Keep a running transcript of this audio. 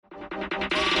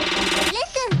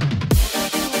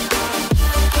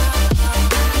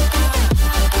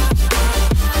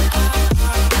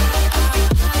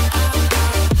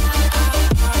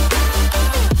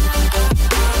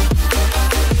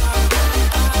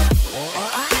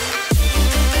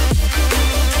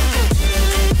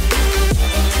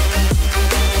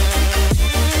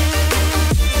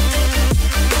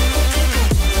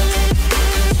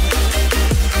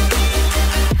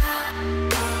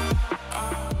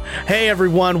Hey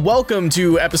everyone, welcome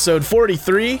to episode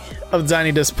 43 of the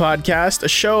Tiny Disc Podcast, a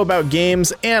show about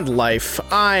games and life.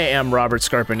 I am Robert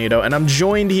Scarpanito, and I'm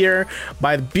joined here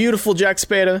by the beautiful Jack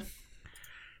Spada.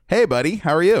 Hey buddy,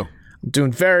 how are you? I'm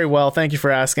doing very well, thank you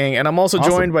for asking. And I'm also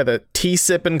joined by the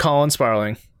tea-sipping Colin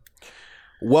Sparling.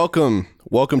 Welcome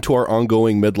to our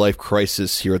ongoing midlife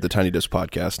crisis here at the Tiny Disc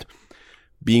Podcast.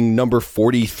 Being number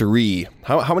 43.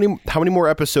 How many more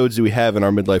episodes do we have in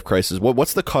our midlife crisis?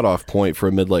 What's the cutoff point for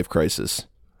a midlife crisis?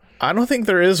 I don't think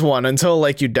there is one until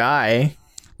you die.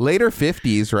 Later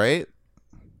 50s, right?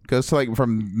 Goes to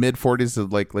from mid 40s to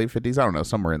late 50s. I don't know,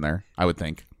 somewhere in there, I would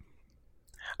think.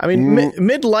 I mean,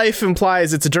 midlife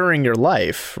implies it's during your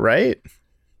life, right?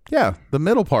 Yeah, the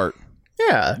middle part.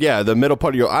 Yeah, the middle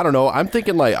part of I don't know. I'm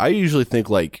thinking I usually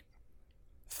think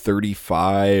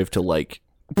 35 to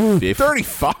 50.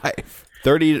 35.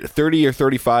 30 or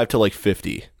 35 to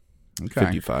 50. Okay.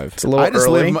 55. It's a little I just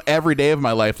early. live every day of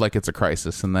my life like it's a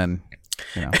crisis, and then,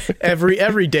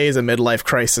 every day is a midlife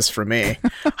crisis for me.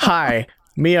 Hi,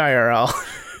 me IRL.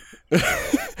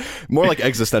 More like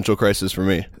existential crisis for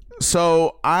me.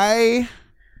 So I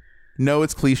know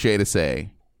it's cliche to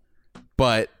say,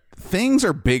 but things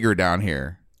are bigger down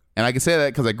here. And I can say that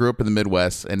because I grew up in the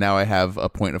Midwest, and now I have a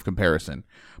point of comparison.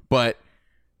 But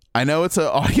I know it's an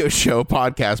audio show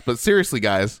podcast, but seriously,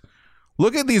 guys,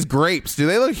 look at these grapes. Do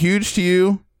they look huge to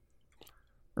you?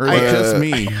 Or is it just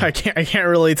me? I can't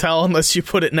really tell unless you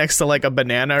put it next to a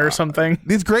banana or something.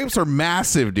 These grapes are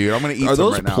massive, dude. I'm going to eat Are some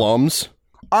those right now. plums?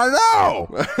 I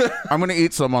know. I'm going to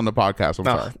eat some on the podcast. I'm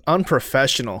sorry.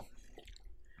 Unprofessional.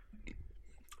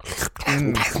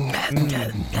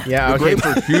 Yeah, The okay. grapes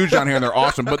are huge down here, and they're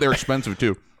awesome, but they're expensive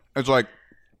too. It's like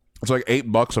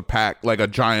 $8 a pack, like a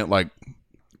giant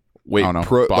Wait, I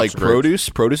don't know, box of produce?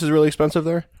 Produce is really expensive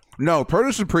there? No,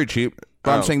 produce is pretty cheap.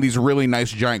 But I'm saying these really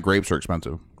nice giant grapes are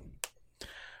expensive.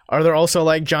 Are there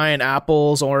also giant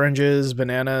apples, oranges,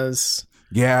 bananas?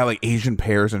 Yeah, like Asian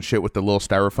pears and shit with the little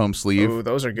styrofoam sleeve. Ooh,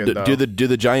 those are good though. Do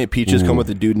the giant peaches come with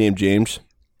a dude named James?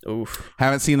 Oof.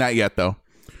 Haven't seen that yet though.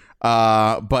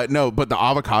 But the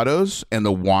avocados and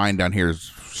the wine down here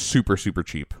is super, super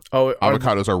cheap. Oh,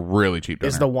 Avocados are really cheap down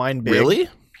is here. the wine big? Really?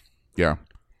 Yeah.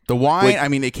 The wine, Wait. I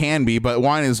mean, it can be, but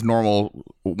wine is normal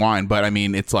wine, but I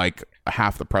mean, it's like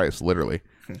half the price, literally.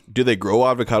 Do they grow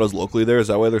avocados locally there? Is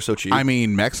that why they're so cheap? I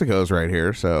mean, Mexico's right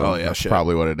here, so that's shit.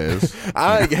 probably what it is.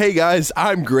 Hey guys,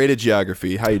 I'm great at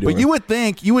geography. How you doing? But you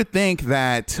would think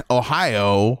that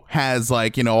Ohio has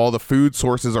all the food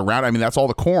sources around. I mean, that's all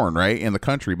the corn, right, in the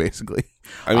country, basically.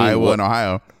 I mean, Iowa and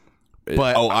Ohio.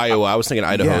 But Iowa. I was thinking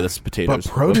Idaho. yeah, That's potatoes.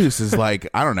 But produce is I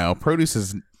don't know. Produce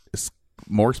is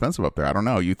more expensive up there. I don't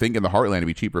know. You think in the heartland it'd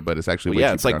be cheaper, but it's actually way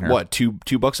it's cheaper like down here. what,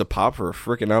 $2 a pop for a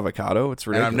freaking avocado? It's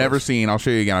And ridiculous. I've never seen. I'll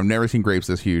show you again. I've never seen grapes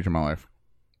this huge in my life.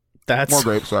 That's More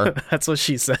grapes, sorry. That's what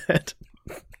she said.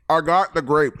 I got the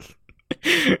grapes.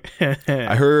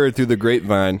 I heard through the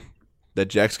grapevine that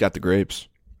Jack's got the grapes.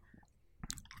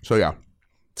 So yeah.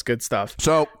 It's good stuff.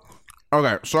 So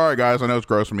okay, sorry guys. I know it's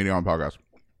gross for me to go on podcast,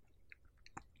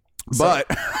 but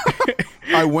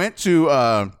I went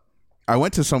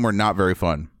to somewhere not very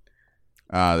fun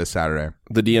this Saturday.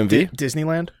 The DMV?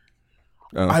 Disneyland?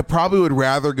 I probably would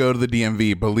rather go to the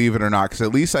DMV, believe it or not, because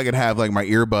at least I could have my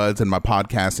earbuds and my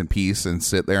podcast in peace and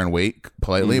sit there and wait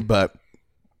politely. But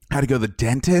I had to go to the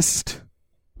dentist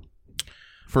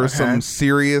for some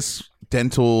serious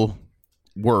dental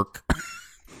work.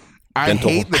 I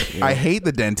hate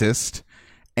the dentist,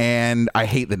 and I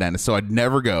hate the dentist, so I'd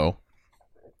never go.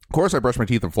 Of course, I brush my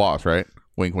teeth and floss, right?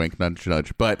 Wink, wink, nudge,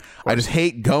 nudge. But I just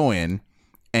hate going,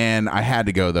 and I had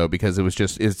to go though because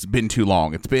it's been too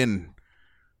long. It's been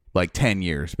 10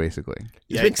 years, basically.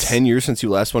 It's been 10 years since you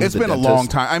last went to the It's been dentist. a long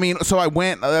time. I mean, so I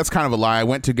went, that's kind of a lie. I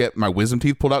went to get my wisdom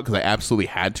teeth pulled out because I absolutely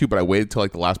had to, but I waited till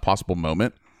the last possible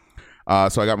moment.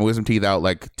 So I got my wisdom teeth out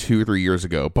 2 or 3 years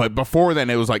ago. But before then,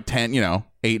 it was 10,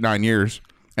 8, 9 years.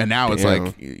 And now it's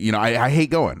I hate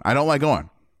going. I don't like going.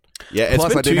 Yeah, it's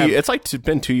Plus, been it's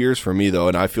been 2 years for me though,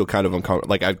 and I feel kind of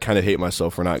uncomfortable. I kind of hate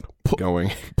myself for not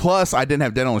going. Plus, I didn't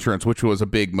have dental insurance, which was a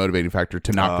big motivating factor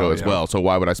to not go as well. So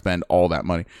why would I spend all that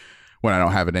money when I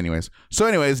don't have it anyways? So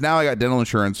anyways, now I got dental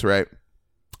insurance, right?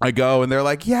 I go and they're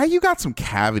like, yeah, you got some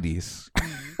cavities.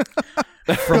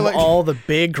 From all the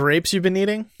big grapes you've been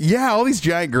eating? Yeah, all these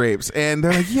giant grapes. And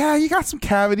they're like, yeah, you got some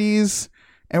cavities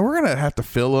and we're going to have to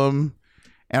fill them.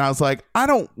 And I was like, I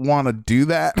don't want to do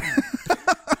that.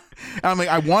 And I'm like,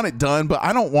 I want it done, but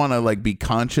I don't want to be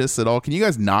conscious at all. Can you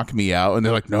guys knock me out? And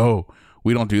they're like, no,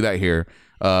 we don't do that here.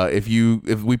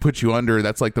 If we put you under,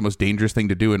 that's the most dangerous thing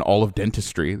to do in all of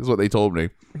dentistry. That's what they told me.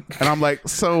 And I'm like,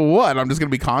 so what? I'm just going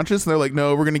to be conscious? And they're like,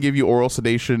 no, we're going to give you oral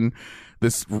sedation.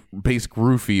 basic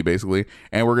roofie basically,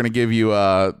 and we're gonna give you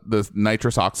the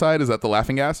nitrous oxide. Is that the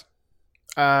laughing gas?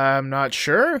 I'm not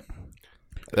sure.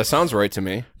 That sounds right to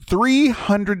me.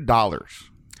 $300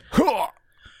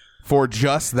 for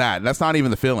just that. That's not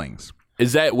even the fillings.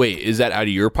 Is that out of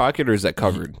your pocket or is that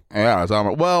covered? Yeah,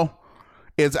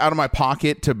 it's out of my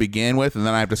pocket to begin with, and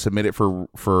then I have to submit it for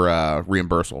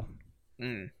reimbursal.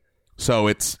 So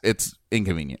it's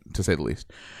inconvenient to say the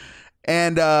least.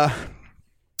 And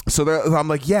so I'm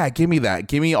like, yeah, give me that.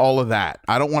 Give me all of that.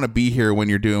 I don't want to be here when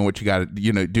you're doing what you got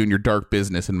to, doing your dark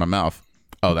business in my mouth.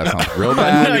 Oh, that sounds real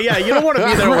bad. Yeah, you don't want to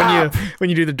be there when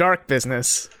you do the dark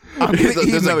business.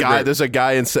 There's a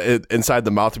guy inside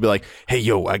the mouth to be like, hey,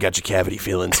 yo, I got your cavity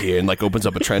feelings here, and like opens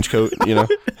up a trench coat,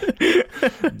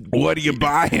 What are you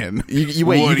buying?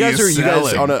 You guys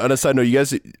on a side note, you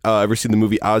guys ever seen the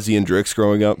movie Ozzy and Drix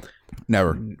growing up?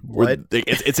 Never. What?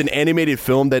 It's an animated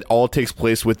film that all takes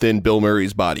place within Bill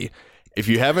Murray's body. If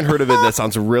you haven't heard of it, that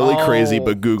sounds really crazy,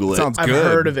 but Google it. Sounds good.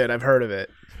 I've heard of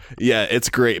it. Yeah, it's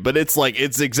great, but it's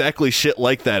exactly shit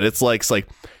like that. It's like,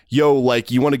 yo, like,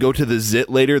 you want to go to the Zit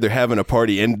later? They're having a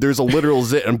party, and there's a literal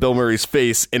zit on Bill Murray's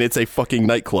face, and it's a fucking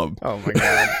nightclub. Oh my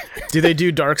god! Do they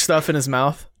do dark stuff in his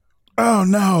mouth? Oh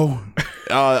no!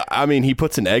 I mean, he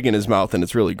puts an egg in his mouth, and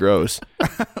it's really gross.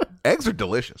 Eggs are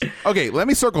delicious. Okay, let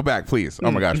me circle back, please.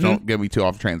 Oh my gosh, don't get me too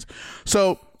off the trains.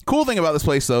 So, cool thing about this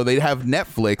place, though, they have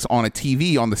Netflix on a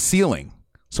TV on the ceiling.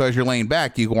 So as you're laying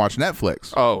back, you can watch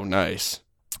Netflix. Oh, nice.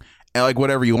 And like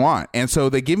whatever you want. And so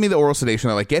they give me the oral sedation.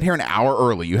 They're like, get here an hour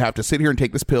early. You have to sit here and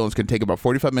take this pill. It's going to take about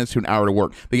 45 minutes to an hour to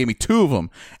work. They gave me 2 of them.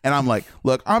 And I'm like,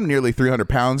 look, I'm nearly 300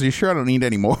 pounds. Are you sure I don't need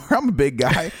any more? I'm a big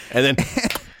guy. And then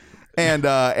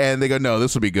and they go, no,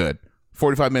 this will be good.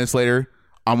 45 minutes later,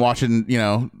 I'm watching,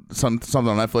 something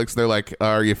on Netflix. They're like,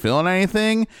 are you feeling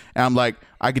anything? And I'm like,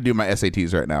 I could do my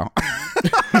SATs right now.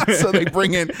 So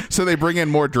they bring in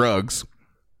more drugs.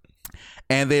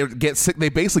 And they get sick. They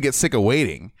basically get sick of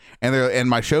waiting, and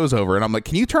my show's over. And I'm like,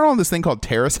 "Can you turn on this thing called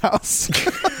Terrace House?"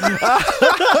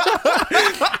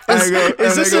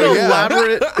 Is this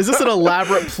an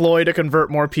elaborate ploy to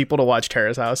convert more people to watch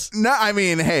Terrace House? No, I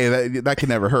mean, hey, that can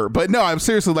never hurt. But no, I'm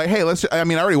seriously like, hey, I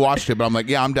already watched it, but I'm like,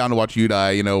 yeah, I'm down to watch you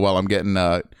die. While I'm getting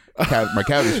my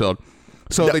cavities filled.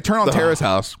 So they turn on Terrace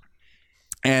House,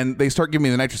 and they start giving me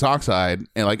the nitrous oxide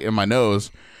and like in my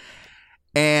nose.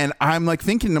 And I'm like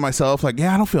thinking to myself, like,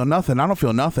 yeah, I don't feel nothing.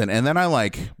 And then I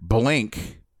like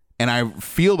blink and I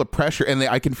feel the pressure and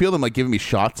I can feel them like giving me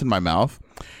shots in my mouth.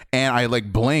 And I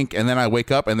like blink and then I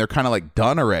wake up and they're kind of like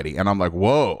done already. And I'm like,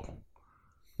 whoa.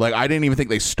 Like, I didn't even think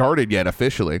they started yet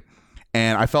officially.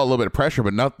 And I felt a little bit of pressure,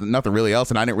 but nothing really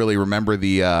else. And I didn't really remember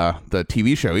the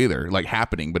TV show either, like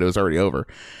happening, but it was already over.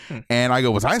 And I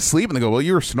go, was I asleep? And they go, well,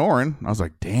 you were snoring. I was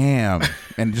like, damn.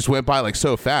 And it just went by like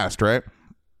so fast, right?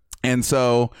 And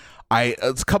so a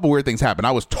couple weird things happened.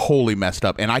 I was totally messed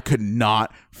up and I could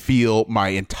not feel my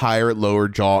entire lower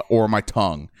jaw or my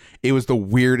tongue. It was the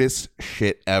weirdest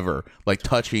shit ever. Like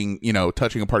touching a part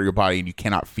of your body and you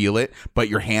cannot feel it, but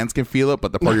your hands can feel it,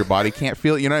 but the part of your body can't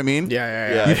feel it. You know what I mean?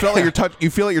 Yeah. You feel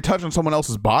like you're touching someone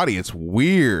else's body. It's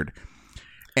weird.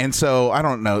 And so I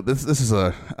don't know. This is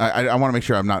I want to make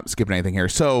sure I'm not skipping anything here.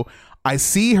 So I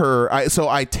see her.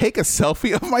 I take a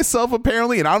selfie of myself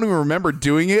apparently, and I don't even remember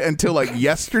doing it until like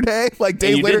yesterday. Like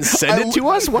days later, didn't send it to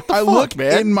us. What the fuck, look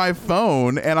man? In my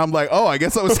phone, and I'm like, oh, I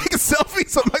guess I was taking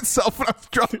selfies of myself when I was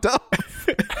drunk up.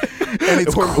 And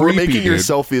it's we're making dude. your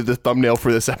selfie the thumbnail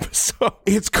for this episode.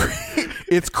 It's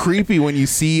creepy when you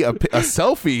see a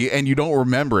selfie and you don't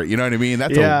remember it. You know what I mean?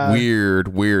 That's a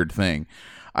weird thing.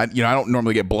 I don't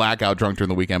normally get blackout drunk during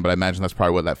the weekend, but I imagine that's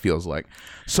probably what that feels like.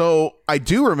 So I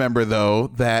do remember, though,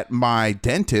 that my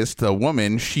dentist, the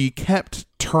woman, she kept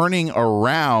turning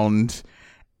around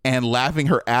and laughing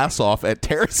her ass off at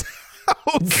Terrace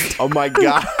House. Oh my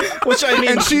god! Which I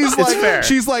mean, and she's it's fair.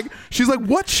 she's like,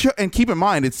 what show? And keep in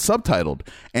mind, it's subtitled.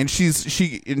 And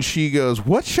she goes,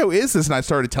 what show is this? And I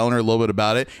started telling her a little bit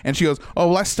about it. And she goes, oh,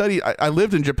 well, I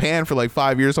lived in Japan for like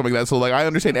 5 years, something like that. So like, I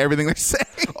understand everything they're saying.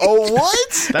 Oh,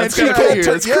 what? That's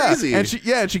crazy.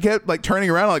 And she kept like turning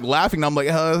around, like laughing. And I'm like,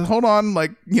 hold on,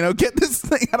 like, get this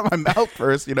thing out of my mouth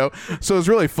first, So it was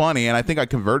really funny. And I think I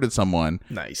converted someone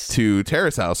to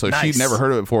Terrace House. So she'd never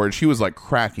heard of it before. And she was like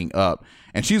cracking up.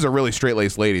 And she's a really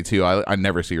straight-laced lady, too. I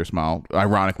never see her smile,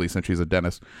 ironically, since she's a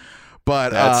dentist.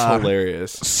 But that's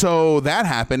hilarious. So that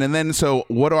happened. And then, so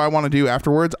what do I want to do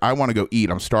afterwards? I want to go eat.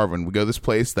 I'm starving. We go to this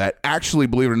place that actually,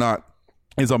 believe it or not,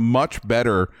 is a much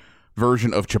better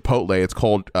version of Chipotle. It's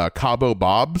called Cabo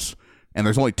Bob's. And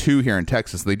there's only 2 here in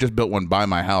Texas. They just built one by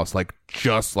my house, I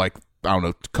don't know,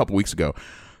 a couple weeks ago.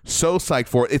 So psyched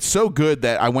for it. It's so good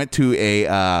that I went to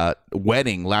a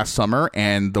wedding last summer,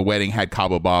 and the wedding had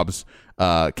Cabo Bob's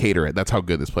cater it. That's how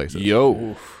good this place is.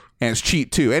 Yo. And it's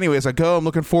cheap too. Anyways, I go. I'm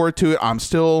looking forward to it.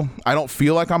 I don't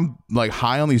feel like I'm like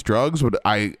high on these drugs, but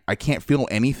I can't feel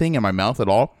anything in my mouth at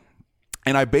all.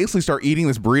 And I basically start eating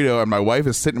this burrito, and my wife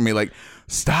is sitting to me like,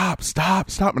 stop.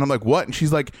 And I'm like, what? And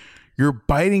she's like, you're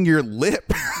biting your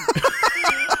lip.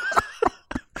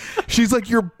 She's like,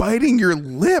 you're biting your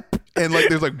lip. And like,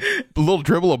 there's like a little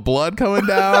dribble of blood coming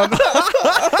down.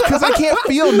 Because I can't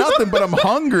feel nothing, but I'm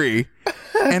hungry.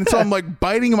 And so I'm like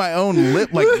biting my own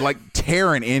lip, like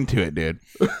tearing into it, dude.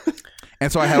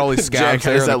 And so I had all these scabs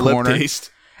there in the corner.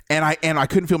 And I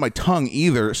couldn't feel my tongue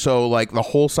either. So like the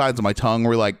whole sides of my tongue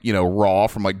were like, raw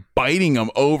from like biting them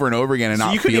over and over again and not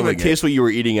feeling it. You couldn't even taste what you were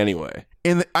eating anyway.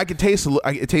 And I could taste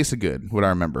it tasted good, what I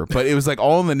remember. But it was like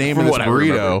all in the name of this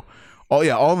burrito.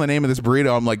 All in the name of this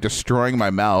burrito, I'm like destroying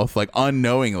my mouth like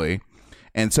unknowingly.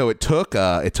 And so it took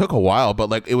a while, but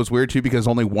like it was weird too because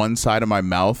only one side of my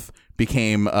mouth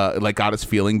became like got its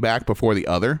feeling back before the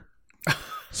other.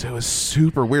 So it was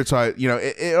super weird. So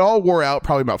it all wore out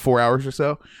probably about 4 hours or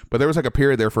so. But there was like a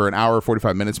period there for an hour,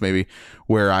 45 minutes maybe,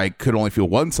 where I could only feel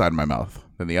one side of my mouth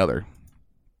than the other.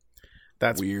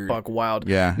 That's weird. Fuck wild.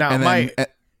 Yeah. Now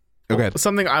okay.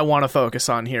 Something I want to focus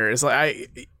on here is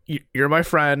like you're my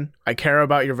friend. I care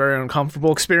about your very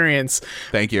uncomfortable experience.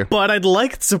 Thank you. But I'd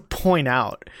like to point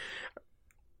out,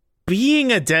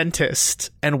 being a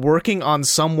dentist and working on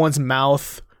someone's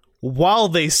mouth while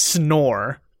they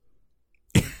snore,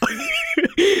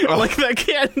 like that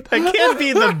can't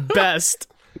be the best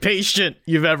patient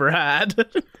you've ever had.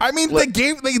 I mean,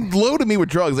 they loaded me with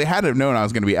drugs. They had to have known I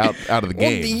was going to be out of the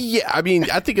game. Yeah, I mean,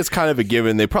 I think it's kind of a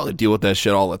given. They probably deal with that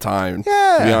shit all the time.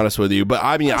 Yeah. To be honest with you, but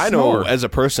I mean, I know as a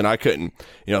person, I couldn't,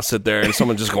 sit there and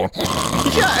someone just going.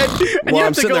 Yeah, and you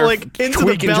have to go like into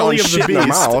the belly of the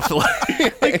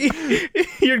beast.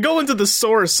 Like, you're going to the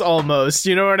source almost.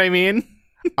 You know what I mean?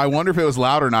 I wonder if it was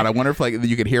loud or not. I wonder if like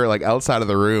you could hear it like outside of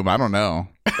the room. I don't know.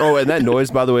 Oh, and that noise,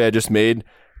 by the way, I just made.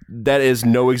 That is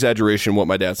no exaggeration what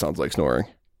my dad sounds like snoring.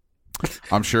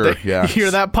 I'm sure, yeah. You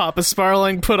hear that, Papa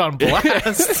Sparling? Put on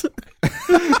blast.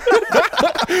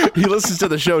 He listens to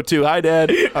the show, too. Hi, Dad.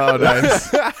 Oh,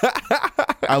 nice.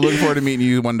 I look forward to meeting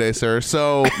you one day, sir.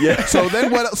 So, yeah. So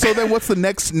then what's the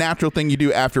next natural thing you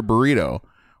do after burrito?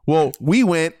 Well, we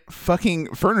went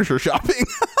fucking furniture shopping.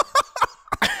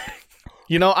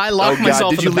 I locked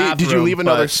myself in the bathroom. Did you leave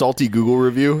another salty Google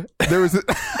review? There was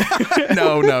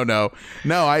no.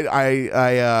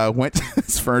 I went to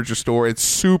this furniture store. It's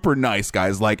super nice,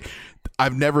 guys. Like,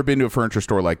 I've never been to a furniture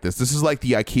store like this. This is like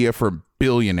the IKEA for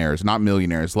billionaires, not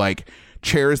millionaires. Like,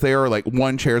 chairs there, like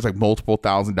one chair is like multiple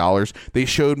 $1,000s. They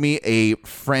showed me a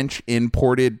French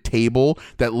imported table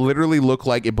that literally looked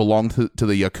like it belonged to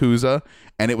the Yakuza,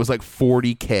 and it was like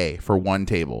 $40K for one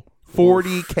table.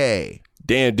 $40K.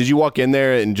 Dan, did you walk in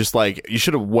there and just like, you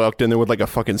should have walked in there with like a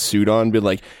fucking suit on, been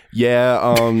like,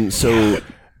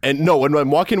 and no, when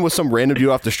I'm walking with some random dude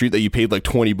off the street that you paid like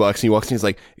 $20 and he walks in, he's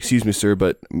like, excuse me, sir,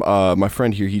 but my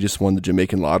friend here, he just won the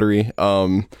Jamaican lottery.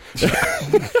 No,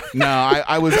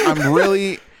 I'm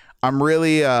really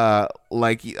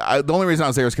like, the only reason I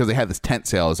was there is because they had this tent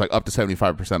sale. It's like up to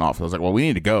 75% off. I was like, well, we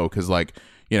need to go because like,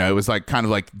 it was like kind of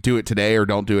like do it today or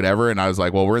don't do it ever. And I was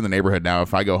like, well, we're in the neighborhood now.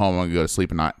 If I go home, I'm gonna go to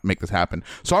sleep and not make this happen.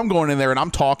 So I'm going in there and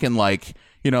I'm talking like,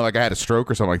 like I had a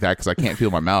stroke or something like that because I can't feel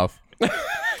my mouth. I'm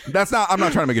not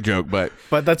trying to make a joke, but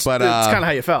that's kind of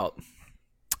how you felt.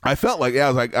 I felt like, I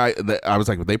was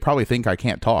like, they probably think I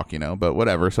can't talk, but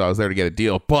whatever. So I was there to get a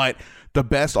deal. But the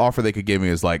best offer they could give me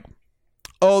is like,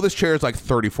 oh, this chair is like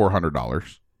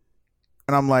 $3,400.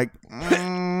 And I'm like,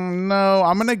 no,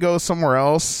 I'm going to go somewhere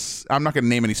else. I'm not going to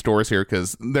name any stores here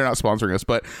because they're not sponsoring us,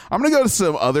 but I'm going to go to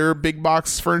some other big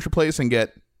box furniture place and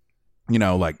get,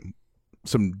 like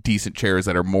some decent chairs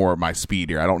that are more my speed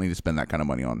here. I don't need to spend that kind of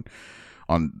money on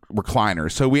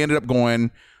recliners. So we ended up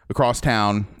going across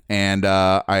town and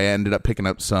I ended up picking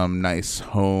up some nice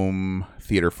home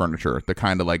theater furniture, the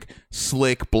kind of like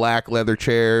slick black leather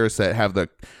chairs that have the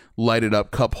lighted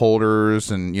up cup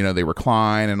holders and they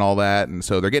recline and all that, and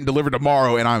so they're getting delivered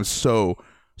tomorrow and I'm so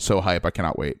hype. I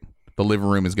cannot wait. The living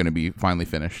room is going to be finally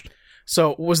finished.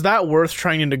 So was that worth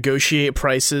trying to negotiate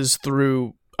prices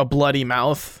through a bloody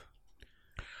mouth?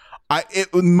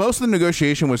 Most of the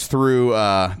negotiation was through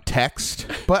text,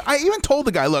 but I even told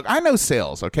the guy, look, I know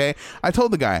sales, okay? I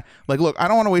told the guy, like, look, I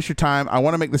don't want to waste your time. I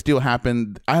want to make this deal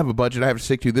happen. I have a budget I have to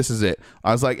stick to. This is it.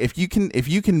 I was like, if you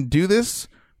can do this,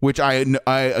 which I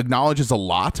acknowledge is a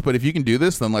lot, but if you can do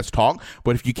this, then let's talk.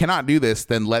 But if you cannot do this,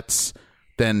 then let's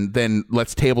then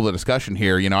let's table the discussion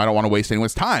here. You know, I don't want to waste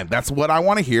anyone's time. That's what I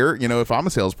want to hear, you know, if I'm a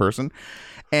salesperson.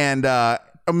 And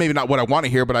maybe not what I want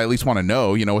to hear, but I at least want to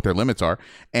know, you know, what their limits are.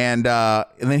 And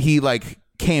then he like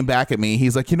came back at me.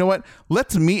 He's like, you know what?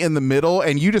 Let's meet in the middle,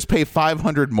 and you just pay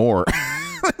 $500 more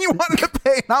than you wanted to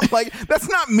pay. And I'm like, that's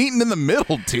not meeting in the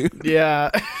middle, dude. Yeah.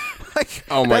 Like,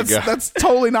 Oh my God. that's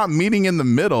totally not meeting in the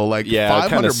middle. Like, Yeah,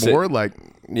 $500 more. Like,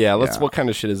 Yeah, Yeah. what kind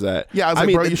of shit is that? yeah, I was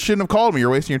like, bro, you shouldn't have called me. You're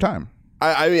wasting your time.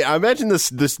 I mean, I imagine this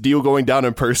deal going down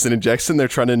in person, and Jackson, they're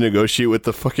trying to negotiate with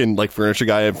the fucking like furniture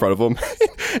guy in front of him,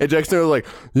 and Jackson was like,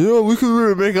 we could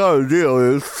really make out a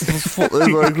deal. It's like,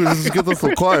 let's get this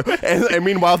quiet. And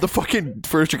meanwhile, the fucking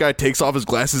furniture guy takes off his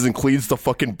glasses and cleans the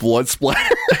fucking blood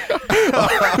splatter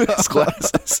off his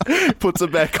glasses, puts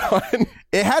it back on.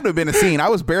 It had to have been a scene. I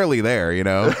was barely there, you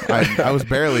know. I was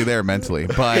barely there mentally,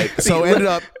 but so ended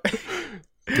up.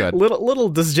 Good. Little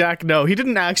does Jack know, he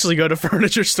didn't actually go to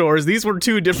furniture stores. These were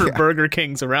two different Burger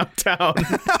Kings around town.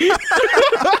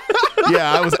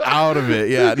 Yeah, I was out of it.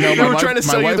 Yeah, no, They were trying to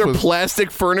sell you their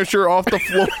plastic furniture off the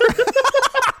floor.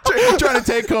 trying to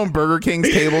take home Burger King's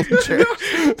tables and chairs.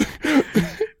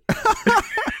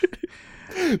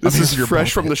 This is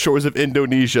fresh from the shores of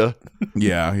Indonesia.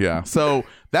 Yeah. So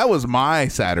that was my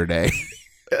Saturday.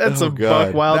 That's Oh, a God.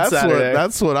 buck wild Saturday.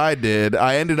 That's what I did.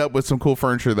 I ended up with some cool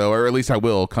furniture though, or at least I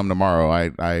will come tomorrow.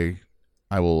 I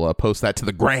will post that to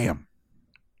the gram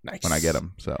Nice. when I get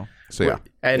them. So yeah.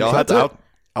 And Yeah, I'll that's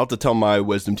have to tell my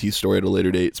wisdom teeth story at a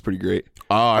later date. It's pretty great.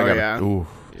 Oh, I got yeah. it. Ooh.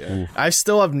 I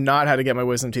still have not had to get my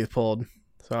wisdom teeth pulled.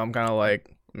 So I'm kind of like,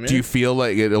 meh. Do you feel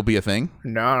like it'll be a thing?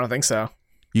 No, I don't think so.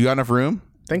 You got enough room?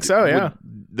 Think so, yeah.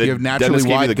 The You have naturally dentist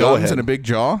gave you wide the gums go-ahead. and a big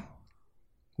jaw?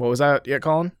 What was that yet,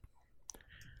 Colin?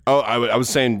 Oh, I was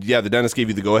saying, yeah, the dentist gave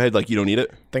you the go-ahead, like you don't need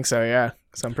it? Think so, yeah.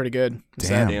 So I'm pretty good. I'm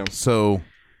sad. Damn. So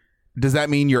does that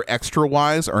mean you're extra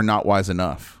wise or not wise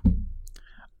enough?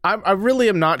 I really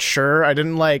am not sure. I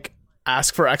didn't like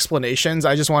ask for explanations.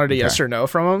 I just wanted a yes or no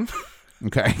from him.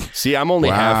 Okay. See, I'm only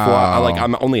half wise.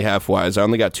 I'm only half wise. I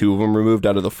only got 2 of them removed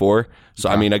out of the 4. So,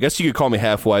 I mean, I guess you could call me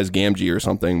half wise Gamgee or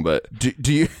something, but...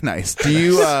 Do you nice? Do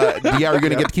you are you going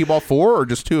to get to keep all 4 or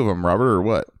just 2 of them, Robert, or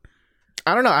what?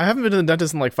 I don't know. I haven't been to the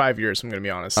dentist in like 5 years, I'm going to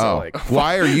be honest. So like,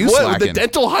 why are you What? slacking? The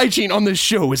dental hygiene on this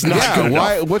show is not yeah, good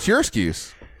why? enough. What's your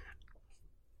excuse?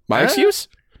 My excuse?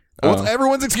 What's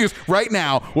everyone's excuse right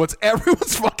now? What's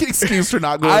everyone's fucking excuse for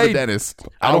not going to the dentist?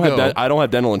 I don't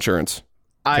have dental insurance.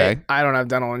 Okay. I don't have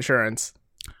dental insurance.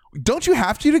 Don't you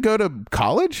have to go to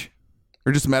college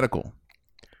or just medical?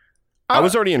 I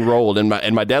was already enrolled, and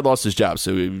my dad lost his job,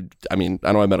 so I mean,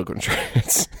 I don't have medical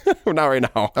insurance. Not right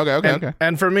now. Okay.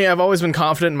 And for me, I've always been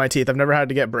confident in my teeth. I've never had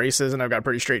to get braces, and I've got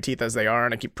pretty straight teeth as they are,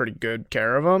 and I keep pretty good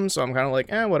care of them. So I'm kind of like,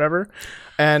 whatever.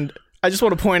 And I just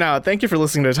want to point out, thank you for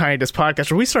listening to the Tiny Disc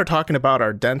Podcast, where we start talking about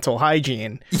our dental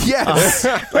hygiene. Yes.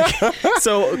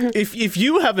 So if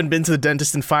you haven't been to the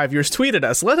dentist in 5 years, tweet at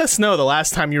us. Let us know the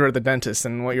last time you were at the dentist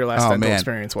and what your last dental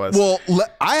experience was. Well,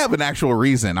 I have an actual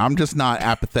reason. I'm just not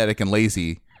apathetic and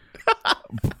lazy.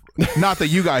 Not that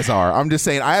you guys are. I'm just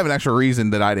saying I have an actual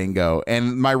reason that I didn't go.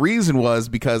 And my reason was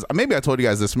because maybe I told you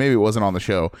guys this, maybe it wasn't on the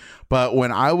show, but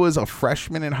when I was a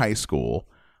freshman in high school,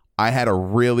 I had a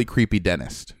really creepy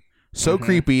dentist. So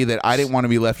creepy that I didn't want to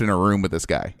be left in a room with this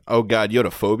guy. Oh God, you had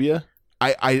a phobia?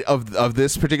 I of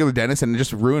this particular dentist, and it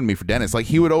just ruined me for dentists. Like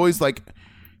he would always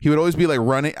be like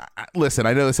running. Listen,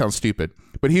 I know this sounds stupid,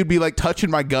 but he would be like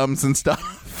touching my gums and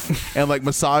stuff, and like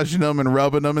massaging them and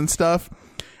rubbing them and stuff,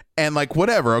 and like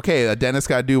whatever. Okay, a dentist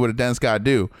got to do what a dentist got to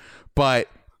do, but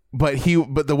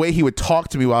the way he would talk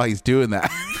to me while he's doing that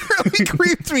really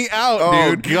creeped me out,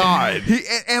 dude. Oh God.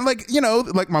 And like, you know,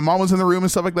 like my mom was in the room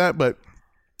and stuff like that, but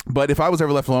if I was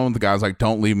ever left alone with the guy, I was like,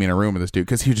 don't leave me in a room with this dude.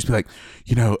 Because he would just be like,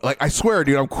 you know, like, I swear,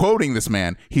 dude, I'm quoting this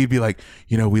man. He'd be like,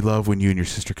 you know, we love when you and your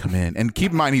sister come in. And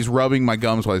keep in mind, he's rubbing my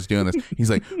gums while he's doing this.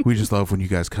 He's like, we just love when you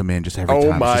guys come in just every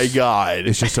time. Oh my God.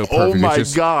 It's just so perfect. Oh my It's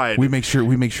just, God. We make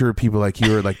sure people like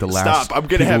you are like the last. Stop. I'm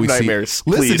going to people have we see. nightmares.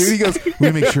 Listen, Please. dude, he goes,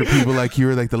 we make sure people like you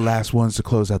are like the last ones to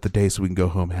close out the day so we can go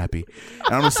home happy.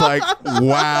 And I'm just like,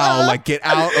 wow, like get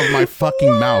out of my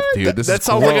fucking mouth, dude. That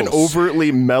sounds like an gross.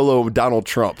 overtly mellow Donald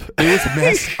Trump. It was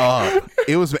messed up.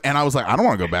 It was, and I was like, I don't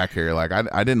want to go back here. Like,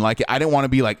 I didn't like it. I didn't want to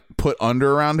be like put under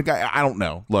around the guy. I don't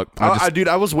know. Look, Dude,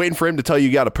 I was waiting for him to tell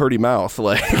you got a purty mouth.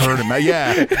 Like, heard him.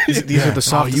 Yeah, These are the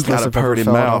softest you got lips a I've ever purty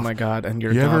felt. mouth. Oh my God. And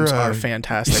your You ever, gums are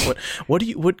fantastic. What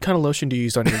kind of lotion do you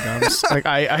use on your gums? Like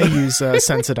I use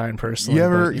Sensodyne personally. You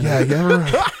ever, but,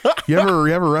 you know.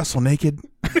 you ever wrestle naked?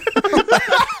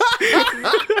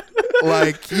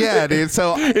 Like, yeah, dude.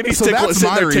 So that's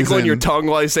my reason. Tickling your tongue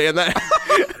while he's saying that.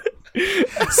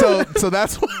 So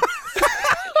that's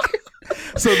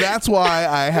So that's why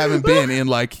I haven't been in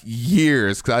like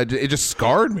years, because it just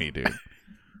scarred me, dude.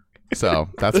 So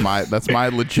that's my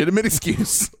legitimate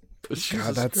excuse.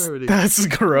 God, that's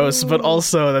gross, but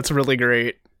also that's really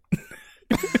great.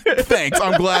 Thanks.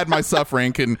 I'm glad my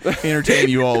suffering can entertain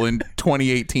you all in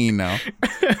 2018 now.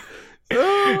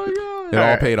 Oh my god! It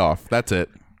all paid off. That's it.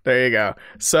 There you go.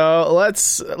 So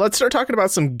let's start talking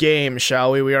about some games,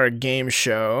 shall we? We are a game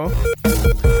show.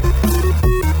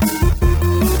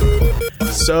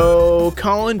 So,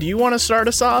 Colin, do you want to start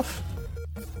us off?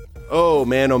 Oh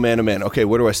man! Okay,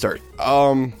 where do I start?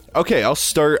 Okay, I'll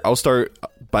start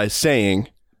by saying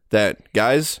that,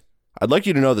 guys, I'd like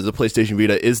you to know that the PlayStation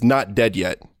Vita is not dead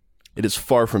yet. It is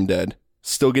far from dead.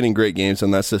 Still getting great games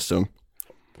on that system.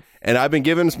 And I've been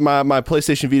giving my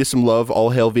PlayStation Vita some love.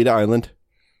 All hail Vita Island.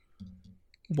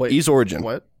 Wait, Ys Origin.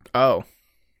 What? Oh.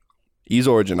 Ys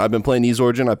Origin. I've been playing Ys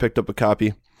Origin. I picked up a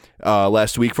copy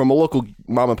last week from a local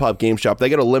mom and pop game shop. They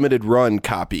got a limited run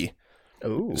copy.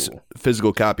 Ooh.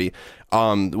 Physical copy,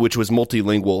 which was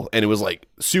multilingual, and it was like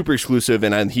super exclusive,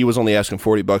 and he was only asking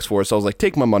 $40 for it, so I was like,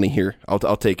 take my money here,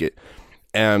 I'll take it.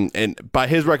 And by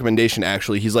his recommendation,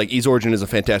 actually, he's like, Ys Origin is a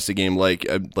fantastic game, like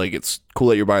it's cool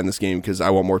that you're buying this game because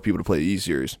I want more people to play the Ys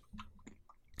series.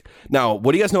 Now,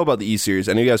 what do you guys know about the Ys series?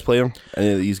 Any of you guys play them?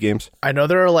 Any of these games? I know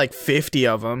there are like 50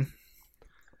 of them.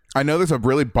 I know there's a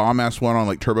really bomb-ass one on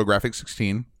like TurboGrafx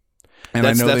 16. And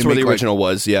that's I know that's where the original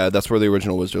was. Yeah, that's where the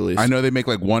original was released. I know they make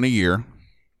like one a year. I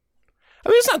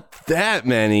mean, it's not that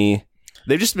many.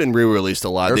 They've just been re-released a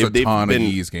lot. There's they've a ton been, of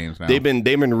Ys games now. They've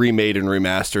been remade and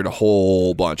remastered a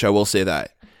whole bunch. I will say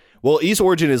that. Well, Ys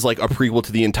Origin is like a prequel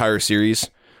to the entire series.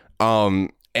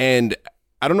 And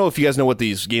I don't know if you guys know what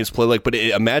these games play like, but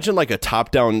imagine like a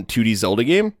top-down 2D Zelda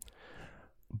game,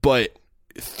 but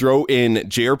throw in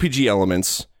JRPG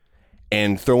elements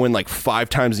and throw in like 5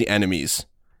 times the enemies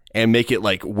and make it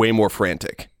like way more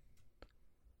frantic.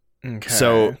 Okay.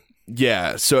 So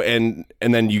yeah, and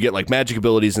then you get like magic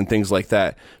abilities and things like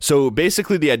that. So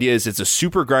basically the idea is it's a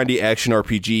super grindy action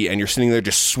RPG, and you're sitting there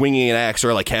just swinging an axe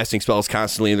or like casting spells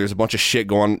constantly, and there's a bunch of shit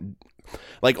going,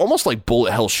 like almost like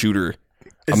bullet hell shooter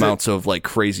amounts of like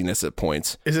craziness at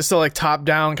points. Is it still like top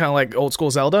down, kind of like old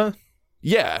school Zelda?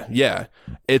 Yeah.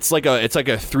 It's like a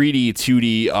 3D,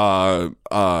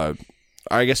 2D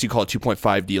I guess you call it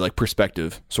 2.5D, like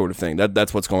perspective sort of thing.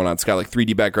 That's what's going on. It's got like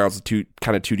 3D backgrounds and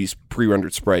kind of 2D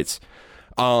pre-rendered sprites.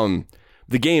 The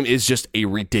game is just a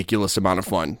ridiculous amount of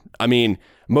fun. I mean,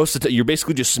 most of the time you're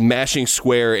basically just smashing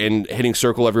square and hitting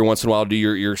circle every once in a while to do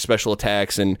your special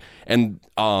attacks and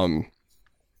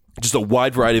just a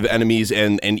wide variety of enemies,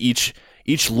 and each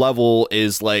level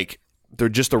is like, they're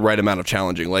just the right amount of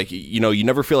challenging. Like, you know, you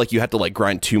never feel like you have to like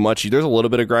grind too much. There's a little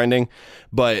bit of grinding,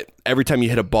 but every time you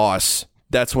hit a boss,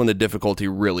 that's when the difficulty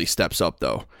really steps up,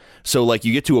 though. So, like,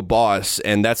 you get to a boss,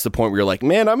 and that's the point where you're like,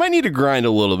 man, I might need to grind a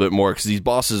little bit more because these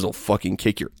bosses will fucking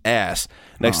kick your ass.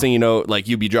 Next thing you know, like,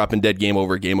 you'll be dropping dead, game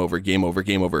over.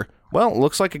 Well,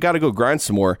 looks like I got to go grind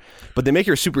some more. But they make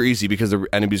it super easy because the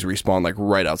enemies respawn, like,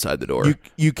 right outside the door.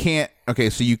 You can't... Okay,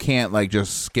 so you can't, like,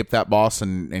 just skip that boss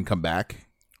and come back?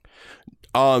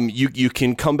 You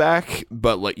can come back,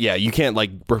 but, like, yeah, you can't,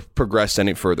 like, progress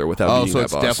any further without beating that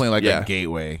boss. Oh, so it's definitely like a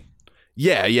gateway.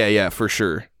 Yeah, for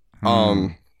sure.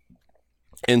 And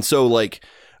so like,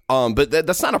 but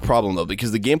that's not a problem though,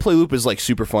 because the gameplay loop is like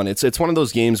super fun. It's one of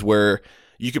those games where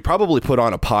you could probably put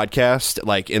on a podcast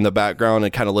like in the background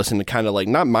and kind of listen to kind of like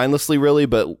not mindlessly really,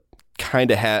 but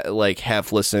kind of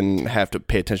half listen, have to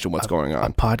pay attention to what's going on.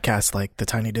 A podcast like the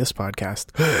Tiny Disc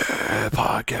podcast.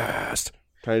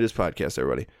 Tiny Disc podcast,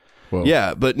 everybody. Whoa.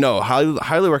 Yeah, but no,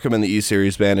 highly recommend the Ys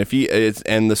series, man.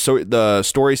 The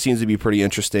story seems to be pretty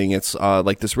interesting. It's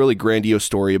like this really grandiose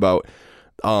story about,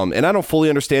 and I don't fully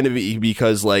understand it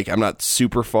because like I'm not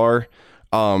super far,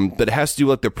 but it has to do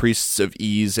with like the priests of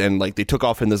Ys, and like they took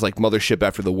off in this like mothership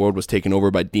after the world was taken over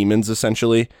by demons,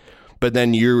 essentially. But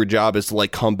then your job is to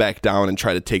like come back down and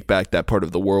try to take back that part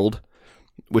of the world,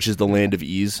 which is the land of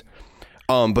Ys.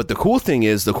 But the cool thing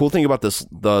about this,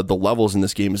 the levels in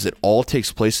this game is it all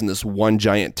takes place in this one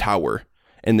giant tower,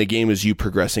 and the game is you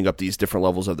progressing up these different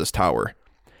levels of this tower,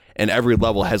 and every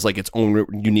level has like its own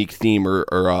unique theme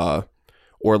or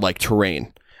like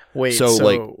terrain. Wait,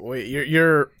 so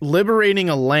you're liberating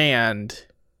a land,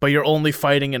 but you're only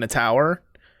fighting in a tower?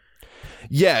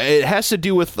 Yeah, it has to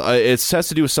do with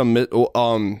some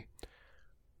oh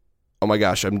my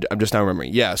gosh, I'm just now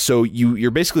remembering. Yeah, so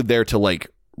you're basically there to like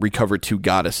recover 2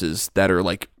 goddesses that are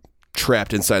like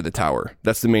trapped inside the tower.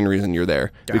 That's the main reason you're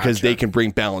there. Gotcha. Because they can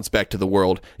bring balance back to the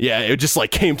world. Yeah, it just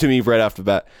like came to me right off the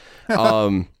bat.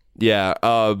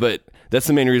 But That's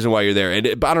the main reason why you're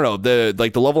there. But I don't know. The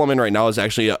level I'm in right now is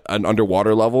actually an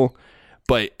underwater level,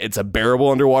 but it's a bearable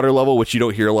underwater level, which you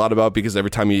don't hear a lot about because every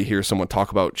time you hear someone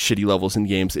talk about shitty levels in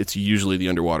games, it's usually the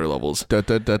underwater levels. Right.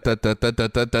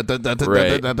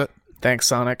 Thanks,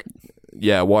 Sonic.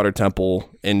 Yeah, Water Temple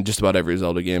in just about every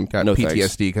Zelda game. Got no PTSD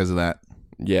thanks. because of that.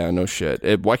 Yeah, no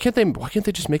shit. Why can't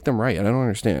they just make them right? I don't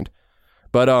understand.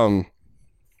 But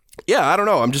yeah, I don't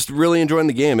know. I'm just really enjoying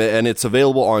the game, and it's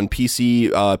available on PC,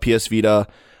 PS Vita,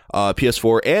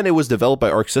 PS4, and it was developed by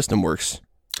Arc System Works,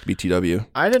 BTW.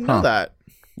 I didn't know that.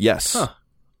 Yes. Huh.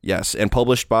 Yes, and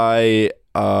published by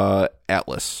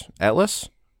Atlas. Atlas?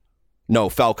 No,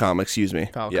 Falcom, excuse me.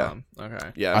 Falcom. Yeah.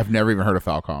 Okay. Yeah. I've never even heard of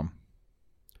Falcom.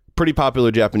 Pretty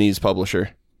popular Japanese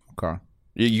publisher. Okay.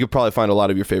 You could probably find a lot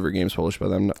of your favorite games published by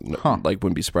them. Like,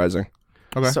 wouldn't be surprising.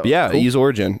 Okay. So, But yeah, cool. use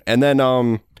Origin. And then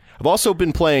I've also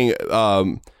been playing,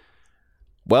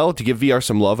 well, to give VR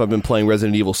some love, I've been playing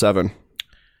Resident Evil 7.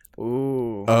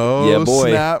 Ooh. Oh, Yeah, boy.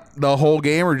 snap. The whole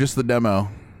game or just the demo?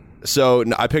 So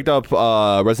I picked up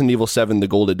Resident Evil 7, the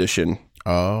Gold Edition.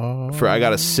 Oh. I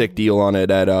got a sick deal on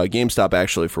it at GameStop,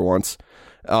 actually, for once.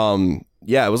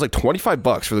 Yeah, it was like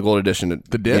 $25 for the Gold Edition at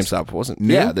The disc? GameStop. It wasn't?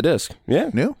 New? Yeah, the disc. Yeah.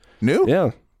 New?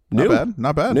 Yeah. Not New. bad.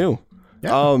 Not bad. New.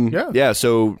 Yeah. Yeah.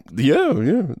 So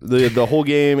the whole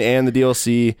game and the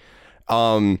DLC,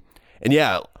 and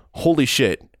yeah, holy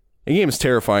shit, the game is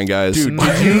terrifying, guys. Dude,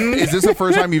 is this the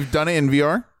first time you've done it in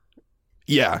VR?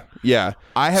 Yeah.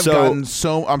 I have gotten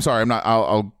so. I'm sorry. I'm not.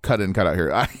 I'll cut in, cut out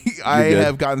here. I good.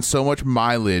 have gotten so much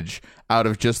mileage out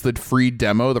of just the free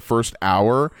demo, the first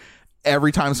hour.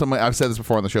 Every time someone, I've said this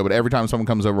before on the show, but every time someone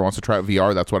comes over and wants to try out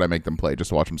VR, that's what I make them play, just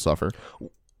to watch them suffer.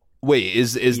 Wait,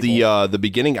 is the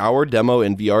beginning hour demo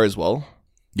in VR as well?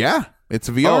 Yeah, it's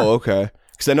a VR. Oh, okay.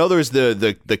 Because I know there's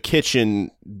the kitchen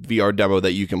VR demo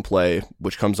that you can play,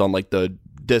 which comes on like the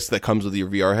disc that comes with your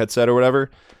VR headset or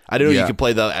whatever. I didn't know you could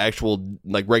play the actual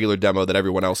like regular demo that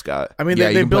everyone else got. I mean, yeah,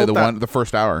 they you can play built the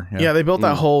first hour. Yeah, they built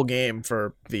that whole game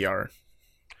for VR.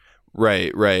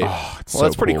 Right. Oh, it's Well, so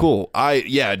that's pretty cool.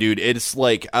 Yeah, dude, it's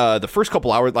like the first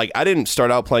couple hours, like I didn't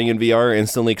start out playing in VR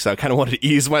instantly because I kind of wanted to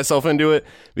ease myself into it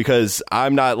because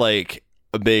I'm not like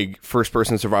a big first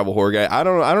person survival horror guy. I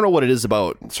don't know what it is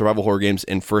about survival horror games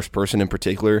in first person in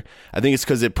particular. I think it's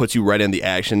because it puts you right in the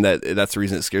action. That's the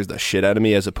reason it scares the shit out of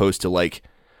me, as opposed to like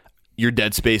your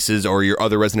Dead Spaces or your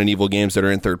other Resident Evil games that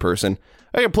are in third person.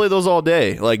 I can play those all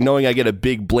day, like knowing I get a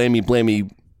big blammy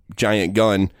giant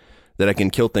gun that I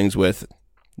can kill things with.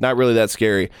 Not really that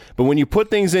scary. But when you put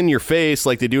things in your face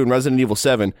like they do in Resident Evil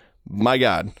 7, my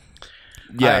God.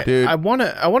 Yeah, dude. I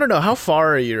wanna know, how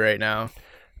far are you right now?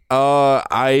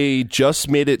 I just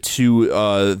made it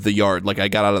to the yard. Like I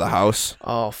got out of the house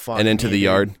Oh fuck. and into the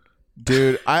yard.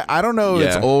 Dude, I don't know if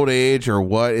it's Yeah. old age or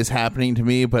what is happening to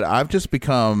me, but I've just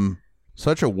become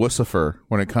such a wussifer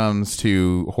when it comes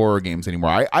to horror games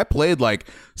anymore. I played like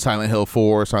Silent Hill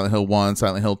 4, Silent Hill 1,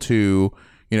 Silent Hill 2.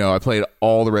 You know, I played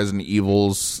all the Resident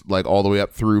Evils, like all the way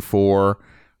up through 4.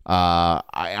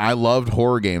 I loved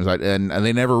horror games, and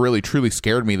they never really truly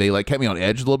scared me. They like kept me on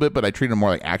edge a little bit, but I treated them more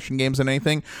like action games than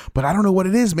anything. But I don't know what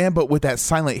it is, man. But with that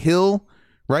Silent Hill,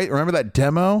 right? Remember that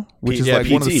demo, which is Yeah, like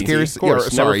one of the PT, scariest. of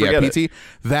course. Sorry, Never yeah, forget PT.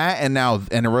 That and now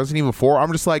and Resident Evil 4.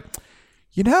 I'm just like,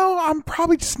 you know, I'm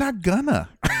probably just not gonna.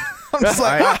 I'm just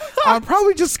like,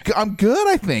 I'm good.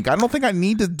 I think. I don't think I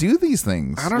need to do these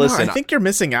things. I don't Listen, know. I think you're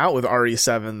missing out with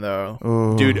RE7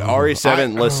 though. Dude,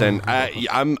 RE7, listen,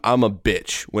 I'm a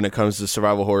bitch when it comes to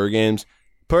survival horror games.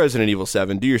 Play Resident Evil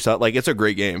 7, do yourself. Like, it's a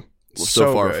great game so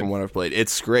So far good. from what I've played.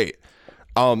 It's great.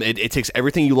 It takes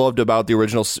everything you loved about the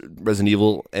original Resident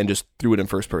Evil and just threw it in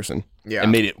first person. Yeah.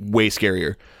 And made it way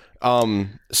scarier.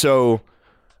 So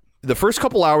the first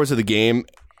couple hours of the game,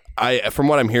 from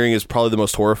what I'm hearing, is probably the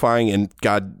most horrifying. And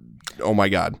God, oh my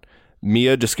God,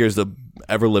 Mia just scares the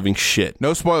ever living shit.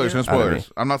 No spoilers. No I don't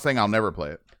spoilers. I'm not saying I'll never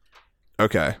play it.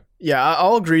 Okay. Yeah,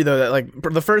 I'll agree though that like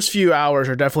the first few hours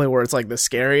are definitely where it's like the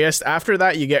scariest. After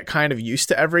that, you get kind of used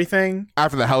to everything.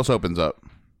 After the house opens up.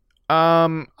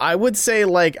 I would say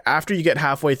like after you get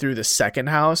halfway through the second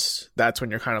house, that's when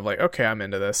you're kind of like, okay, I'm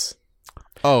into this.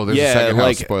 Oh, there's Yeah, a second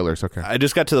like- house. Spoilers. Okay. I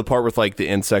just got to the part with like the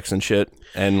insects and shit.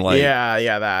 And like,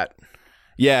 yeah, that.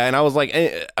 Yeah, and I was like,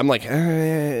 I'm like,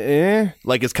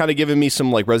 like it's kind of giving me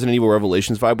some like Resident Evil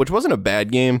Revelations vibe, which wasn't a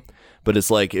bad game, but it's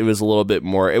like it was a little bit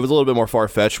more far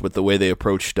fetched with the way they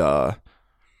approached, like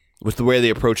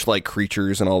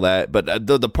creatures and all that. But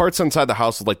the parts inside the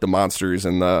house with like the monsters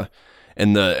and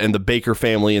the Baker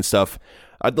family and stuff.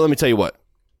 Let me tell you what,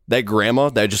 that grandma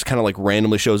that just kind of like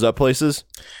randomly shows up places,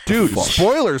 Dude,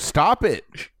 spoilers. Stop it.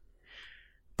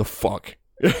 the fuck.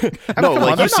 No,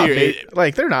 like you see,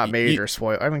 they're not major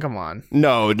spoil. I mean, come on.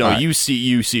 No, right. you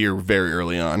see her very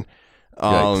early on.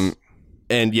 Yikes.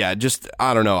 And yeah, just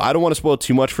I don't know. I don't want to spoil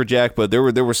too much for Jack, but there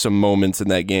were some moments in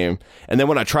that game. And then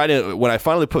when I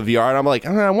finally put VR on, I'm like,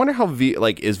 I wonder how is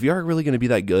VR really going to be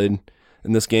that good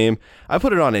in this game? I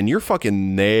put it on, and you're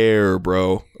fucking there,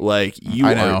 bro. Like you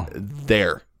are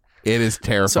there. It is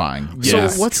terrifying. So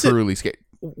Yes, what's truly scary.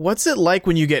 What's it like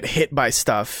when you get hit by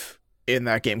stuff in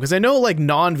that game? Because I know, like,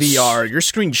 non-VR, your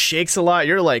screen shakes a lot.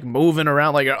 You're, like, moving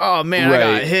around like, oh, man, Right.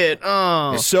 I got hit.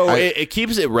 Oh. So it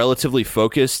keeps it relatively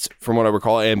focused from what I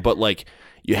recall, but like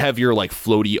you have your like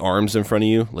floaty arms in front of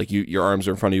you, like your arms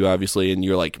are in front of you obviously, and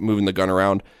you're like moving the gun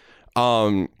around.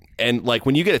 And like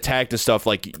when you get attacked and stuff,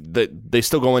 like they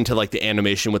still go into like the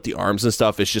animation with the arms and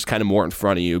stuff. It's just kind of more in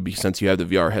front of you since you have the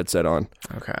VR headset on.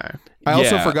 Okay. I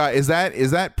also forgot, is that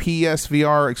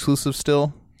PSVR exclusive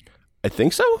still? I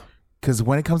think so. Because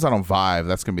when it comes out on Vive,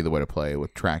 that's going to be the way to play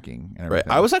with tracking and Right.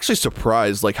 everything. I was actually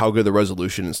surprised like how good the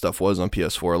resolution and stuff was on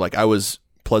PS4. Like I was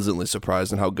pleasantly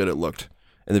surprised in how good it looked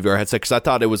in the VR headset because I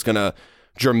thought it was going to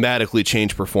dramatically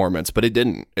change performance, but it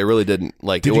didn't. It really didn't.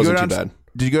 Like it wasn't too bad.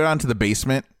 Did you go down to the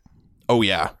basement? Oh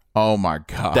yeah. Oh my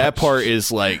god. That part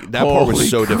is like that part was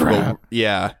so Holy crap. difficult.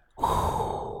 Yeah.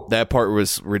 That part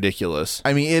was ridiculous.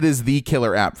 I mean, it is the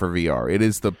killer app for VR. It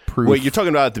is the proof. Wait, you're talking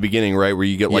about at the beginning, right? Where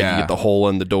you get like you get the hole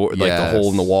in the door, like the hole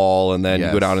in the wall, and then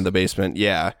you go down in the basement.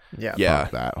 Yeah, Yeah.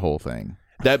 Fuck that whole thing.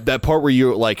 That part where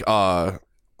you're like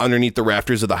underneath the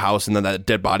rafters of the house, and then that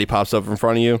dead body pops up in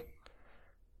front of you.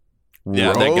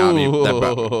 Yeah, that got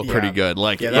me pretty good.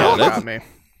 Like, Yeah, yeah, that got me.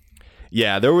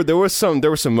 yeah, there were some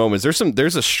moments.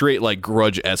 There's a straight like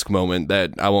Grudge-esque moment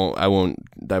that I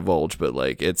won't divulge, but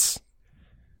like it's.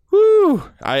 Woo!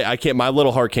 I can't. My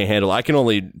little heart can't handle it. I can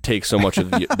only take so much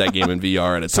of that game in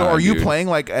VR at a time. So, are you dude. playing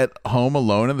like at home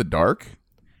alone in the dark?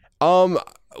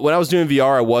 When I was doing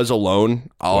VR, I was alone.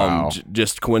 Wow.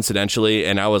 Just coincidentally,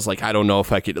 and I was like, I don't know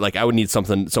if I could. Like, I would need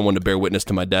someone to bear witness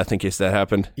to my death in case that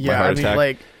happened. My Yeah, heart I mean, attack.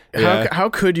 like, Yeah. how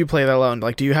could you play that alone?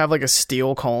 Like, do you have like a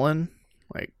steel colon?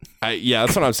 Like, Yeah,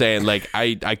 that's what I'm saying. Like,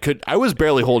 I was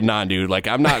barely holding on, dude. Like,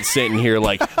 I'm not sitting here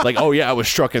like, oh yeah, I was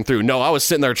trucking through. No, I was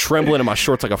sitting there trembling in my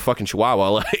shorts like a fucking chihuahua.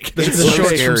 Like, the so shorts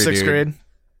scary, from sixth dude. grade,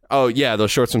 oh yeah,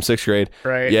 those shorts from 6th grade.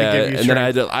 right? Yeah, They give you and then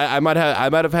I strength. had to. I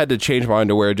might have had to change my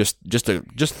underwear just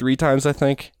 3 times. I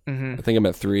think. Mm-hmm. I think I'm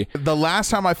at 3. The last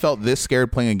time I felt this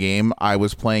scared playing a game, I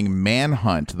was playing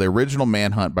Manhunt, the original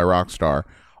Manhunt by Rockstar,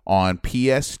 on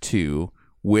PS2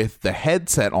 with the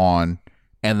headset on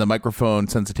and the microphone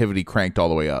sensitivity cranked all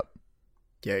the way up.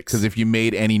 Yikes! Because if you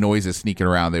made any noises sneaking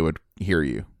around, they would hear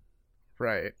you.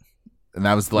 Right. And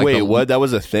that was like Wait, what? That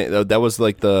was a thing. That was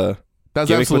like the. That's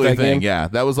gimmick with absolutely that a thing. game? Yeah,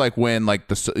 that was like when like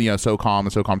the SOCOM and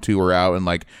SOCOM 2 were out, and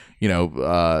like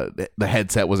the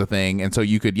headset was a thing, and so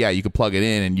you could plug it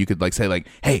in and you could like say like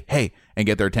hey and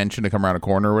get their attention to come around a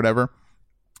corner or whatever.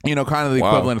 Kind of the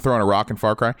equivalent of throwing a rock in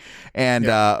Far Cry. And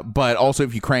but also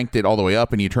if you cranked it all the way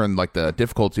up and you turned like the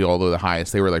difficulty all the way to the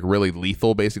highest, they were like really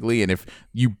lethal basically. And if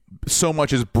you so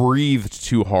much as breathed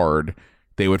too hard,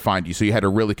 they would find you. So you had to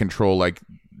really control like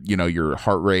your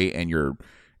heart rate and your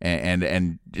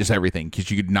and just everything, because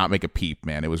you could not make a peep,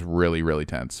 man. It was really, really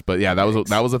tense. But yeah, that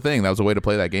was a thing. That was a way to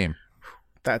play that game.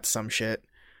 That's some shit.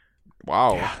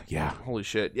 Wow. Yeah. Holy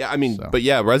shit. Yeah, I mean, So. but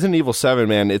yeah, Resident Evil 7,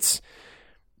 man, it's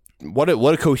what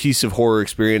a cohesive horror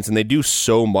experience, and they do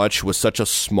so much with such a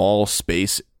small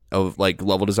space of like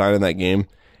level design in that game.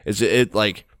 It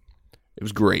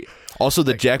was great. Also,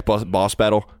 the Jack boss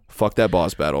battle. Fuck that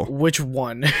boss battle. Which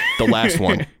one? The last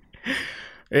one.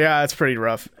 Yeah, it's pretty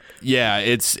rough. Yeah,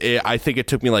 I think it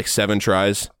took me like 7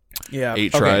 tries. Yeah,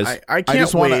 8 tries. I can't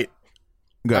just wanna- wait.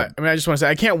 Good. I just want to say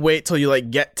I can't wait till you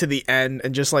like get to the end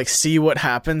and just like see what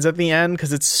happens at the end,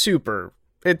 because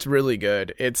it's really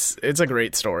good. It's a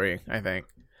great story, I think.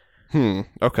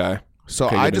 Okay. So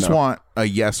Okay, I good to just know. want a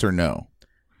yes or no.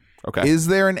 Okay. Is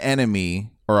there an enemy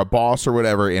or a boss or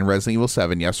whatever in Resident Evil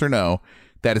 7, yes or no,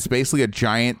 that is basically a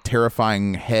giant,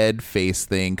 terrifying head face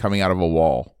thing coming out of a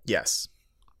wall? Yes.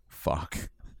 Fuck.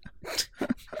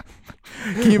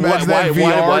 Can you imagine that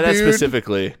VR, why that dude?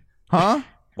 specifically? Huh?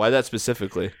 Why that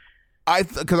specifically?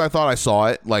 Because I thought I saw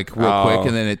it like real Oh. quick,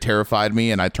 and then it terrified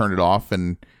me, and I turned it off,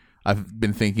 and I've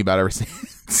been thinking about it ever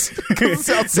since. 'Cause it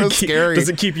sounds so scary. Does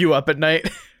it keep you up at night?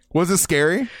 Was it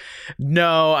scary?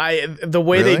 No, the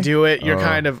way Really? they do it, you're Oh.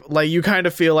 kind of like, you kind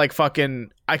of feel like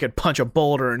fucking I could punch a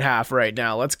boulder in half right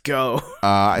now. Let's go.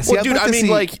 I see. Well, I'd dude, like I to mean,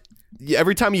 see- like,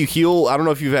 every time you heal, I don't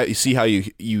know if you see how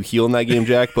you heal in that game,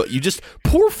 Jack, but you just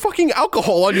pour fucking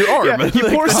alcohol on your arm. Yeah, you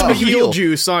Like, pour some that's how you heal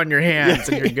juice on your hands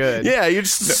and you're good. Yeah, you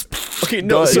just Okay,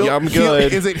 no, Done. so I'm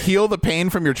good. Is it heal the pain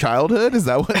from your childhood? Is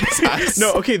that what it is?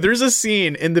 no, okay, there's a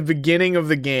scene in the beginning of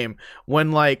the game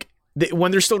when like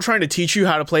when they're still trying to teach you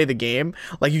how to play the game,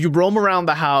 like you roam around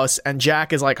the house and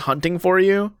Jack is like hunting for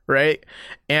you, right?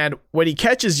 And when he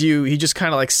catches you, he just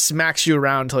kind of like smacks you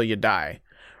around until you die,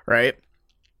 right?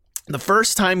 The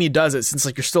first time he does it, since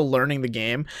like you're still learning the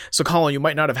game, so Colin, you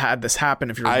might not have had this happen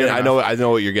if you're. I know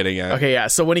what you're getting at. Okay, yeah.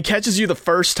 So when he catches you the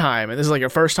first time, and this is like your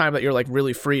first time that you're like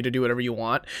really free to do whatever you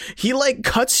want, he like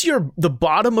cuts the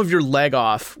bottom of your leg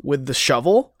off with the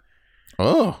shovel.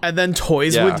 Oh. And then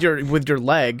toys Yeah. with your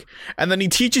leg, and then he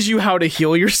teaches you how to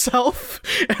heal yourself.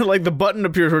 And like the button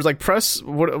appears where it's like press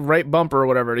right bumper or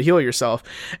whatever to heal yourself,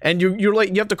 and you're like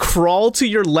you have to crawl to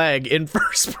your leg in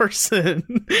first person,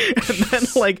 and then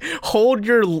like hold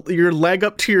your leg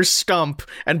up to your stump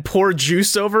and pour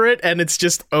juice over it, and it's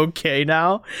just okay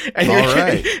now. And All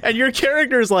right. and your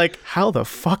character is like, how the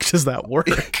fuck does that work?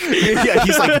 Yeah,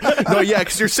 he's like, no, yeah,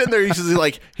 because you're sitting there, he's just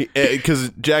like, because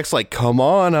Jack's like, come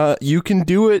on, you can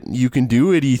do it,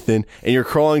 Ethan, and you're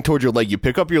crawling towards your leg. You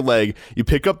pick up your leg, you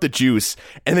pick up the juice,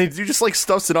 and then you just like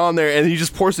stuffs it on there, and then he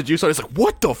just pours the juice on. It's like,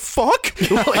 what the fuck?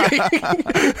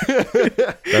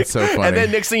 That's so funny. And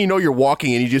then next thing you know, you're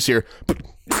walking, and you just hear.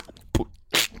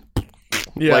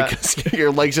 Yeah. Like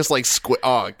your legs just like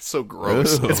oh, it's so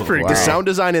gross. Ugh, It's pretty wow. The sound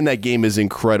design in that game is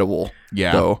incredible.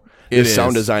 Yeah, though. it The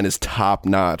sound is. design is top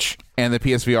notch. And the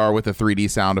PSVR with the 3D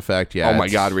sound effect. Yeah. Oh my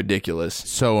it's god, ridiculous.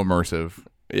 So immersive.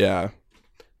 Yeah.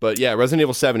 But yeah, Resident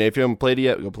Evil 7, if you haven't played it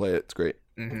yet, go play it. It's great.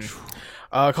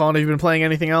 Colin, have you been playing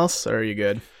anything else, or are you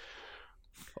good?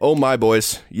 Oh my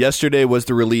boys. Yesterday was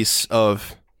the release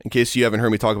of, in case you haven't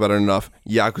heard me talk about it enough,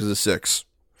 Yakuza 6.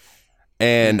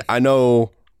 And I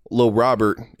know Lil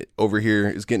Robert over here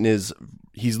is getting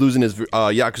he's losing his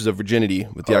Yakuza virginity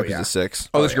with Yakuza yeah. 6.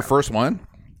 Oh, this is your first one?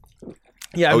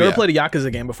 Yeah, I've Oh, never yeah. played a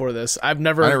Yakuza game before this. I've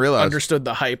never I didn't realize. understood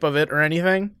the hype of it or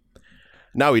anything,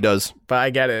 Now he does. but I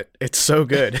get it. It's so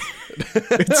good.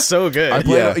 It's so good. I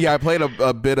played, Yeah. I played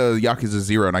a bit of Yakuza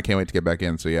 0, and I can't wait to get back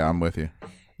in. So yeah, I'm with you.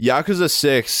 Yakuza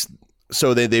 6,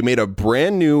 so they made a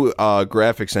brand new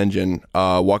graphics engine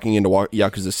walking into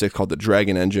Yakuza 6 called the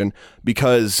Dragon Engine,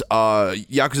 because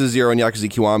Yakuza 0 and Yakuza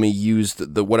Kiwami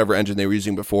used the whatever engine they were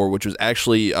using before, which was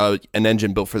actually an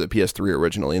engine built for the PS3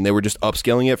 originally, and they were just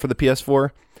upscaling it for the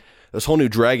PS4. This whole new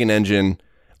Dragon Engine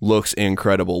looks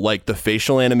incredible. Like the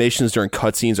facial animations during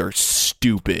cutscenes are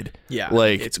stupid. Yeah,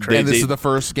 like it's crazy. And this is the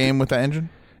first game with the engine?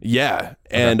 yeah,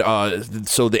 and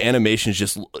so the animations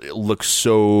just look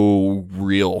so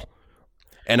real.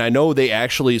 And I know they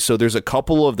actually, so there's a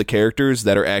couple of the characters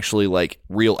that are actually like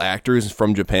real actors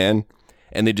from Japan,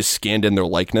 and they just scanned in their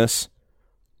likeness.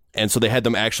 And so they had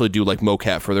them actually do like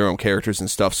mocap for their own characters and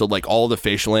stuff. So like all the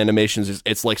facial animations,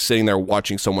 it's like sitting there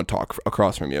watching someone talk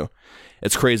across from you.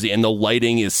 It's crazy, and the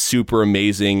lighting is super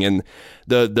amazing, and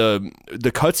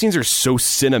the cutscenes are so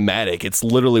cinematic. It's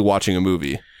literally watching a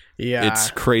movie. yeah, It's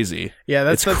crazy. Yeah,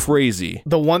 that's crazy.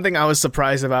 the one thing I was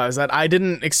surprised about is that I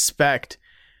didn't expect.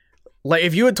 Like,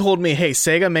 if you had told me, hey,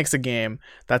 Sega makes a game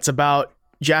that's about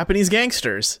Japanese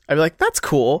gangsters, I'd be like, that's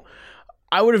cool.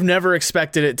 I would have never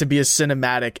expected it to be as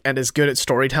cinematic and as good at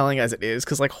storytelling as it is,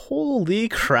 because like, holy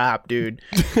crap, dude.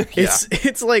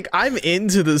 It's like I'm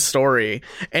into the story,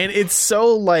 and it's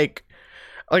so like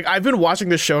I've been watching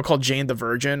this show called Jane the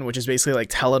Virgin, which is basically like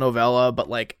telenovela but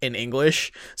like in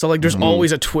English. So like there's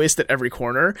always a twist at every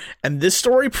corner, and this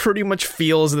story pretty much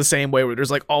feels the same way, where there's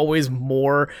like always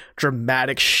more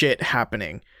dramatic shit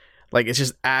happening. Like it's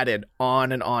just added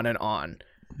on and on and on.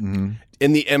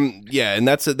 In the and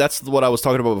that's what I was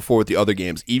talking about before with the other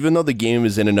games. Even though the game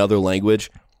is in another language,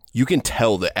 you can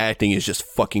tell the acting is just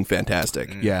fucking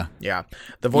fantastic. Yeah. Yeah.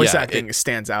 The voice Yeah, acting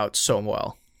stands out so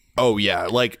well. Oh yeah,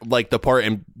 like the part,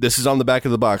 and this is on the back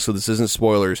of the box, so this isn't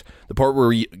spoilers. The part where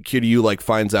Kiryu like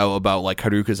finds out about like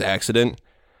Haruka's accident,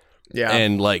 Yeah.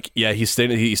 and like yeah, he's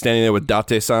standing there with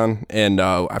Date-san and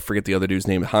I forget the other dude's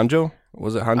name. Hanjo?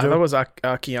 Was it I thought it Hanjo? was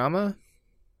Akiyama.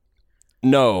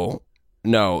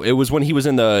 No, it was when he was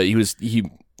in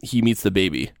he meets the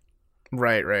baby.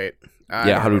 Right. I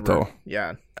Yeah, don't Haruto. remember.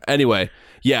 Yeah. Anyway,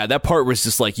 yeah, that part was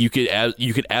just like you could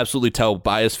absolutely tell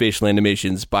by his facial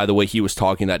animations, by the way he was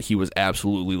talking, that he was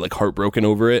absolutely like heartbroken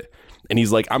over it. And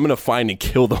he's like, I'm gonna find and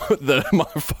kill the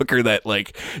motherfucker that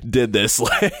like did this.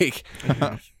 Like,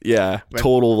 yeah,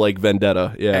 total like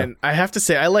vendetta. Yeah, And I have to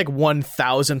say, I like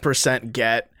 1000%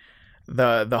 get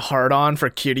the hard on for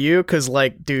Kiryu, because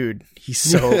like, dude, he's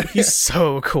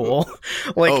so cool.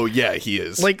 Like, Oh yeah, he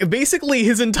is. like basically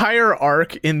his entire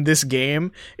arc in this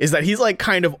game is that he's like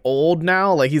kind of old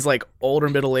now, like he's like older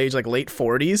middle age, like late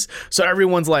 40s. So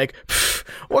everyone's like,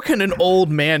 what can an old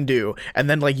man do? And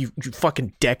then like you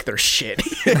fucking deck their shit.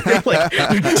 Like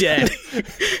you're dead.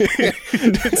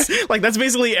 It's, like that's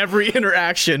basically every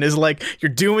interaction is like you're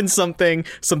doing something,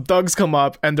 some thugs come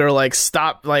up and they're like,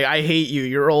 stop, like I hate you,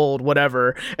 you're old,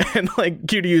 whatever. And like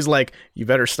Kiryu's like, you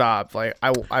better stop. Like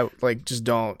I like just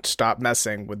don't stop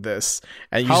messing with this.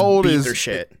 And you How just old beat is- their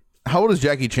shit. How old is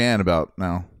Jackie Chan about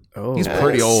now? Oh, He's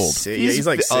pretty old. He's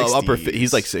like 60s.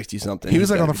 He's like 60 something. He was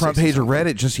He's like on gotta the be front 60 page of something.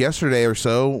 Reddit just yesterday or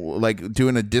so, like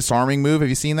doing a disarming move. Have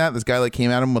you seen that? This guy like came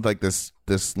at him with like this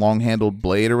long handled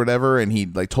blade or whatever, and he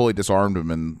like totally disarmed him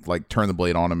and like turned the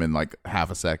blade on him in like half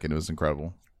a second. It was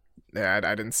incredible. Yeah,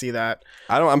 I didn't see that.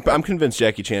 I'm convinced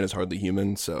Jackie Chan is hardly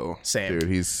human. So Same. Dude,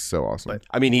 he's so awesome.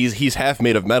 I mean, he's half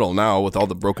made of metal now with all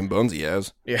the broken bones he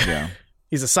has. Yeah. Yeah.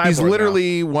 He's a cyborg. He's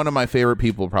literally one of my favorite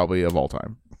people probably of all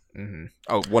time. now.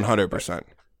 Oh, 100%.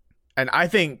 And I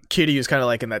think Kiryu's kind of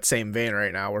like in that same vein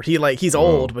right now, where he's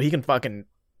old, but he can fucking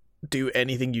do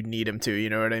anything you need him to. You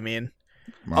know what I mean?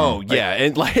 Oh yeah,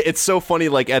 and like it's so funny.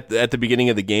 Like at the beginning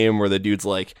of the game, where the dude's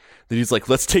like,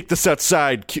 let's take this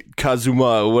outside,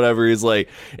 Kazuma, or whatever. He's like,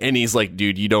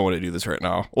 dude, you don't want to do this right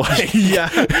now. Like, Yeah.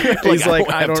 He's like,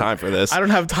 I don't have time for this. I don't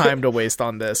have time to waste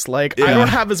on this. Like, I don't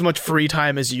have as much free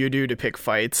time as you do to pick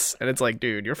fights. And it's like,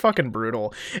 dude, you're fucking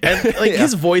brutal. And like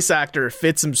his voice actor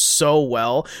fits him so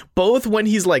well, both when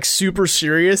he's like super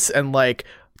serious and like,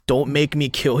 don't make me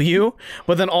kill you,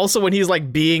 but then also when he's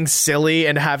like being silly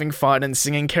and having fun and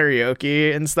singing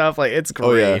karaoke and stuff, like it's great.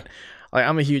 Oh, yeah. Like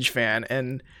I'm a huge fan.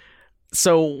 And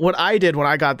so what I did when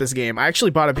I got this game, I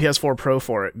actually bought a PS4 Pro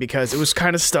for it because it was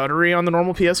kind of stuttery on the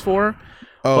normal PS4.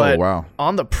 Oh, But wow.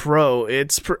 on the Pro,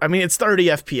 it's 30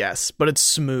 FPS, but it's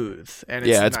smooth and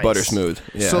it's it's nice. butter smooth.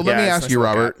 Yeah. So let me it's ask nice you, to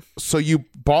look Robert. at. So you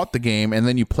bought the game and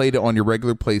then you played it on your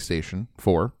regular PlayStation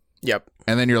 4, Yep.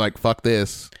 and then you're like, fuck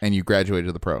this, and you graduated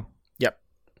to the Pro. Yep.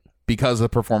 Because of the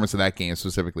performance of that game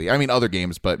specifically. I mean, other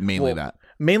games, but mainly Well, that.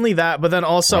 Mainly that, but then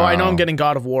also I know I'm Wow. getting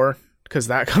God of War because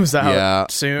that comes out Yeah,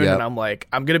 soon, yep. and I'm like,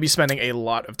 I'm gonna be spending a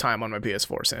lot of time on my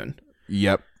PS4 soon.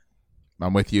 Yep.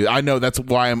 I'm with you. I know that's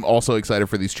why I'm also excited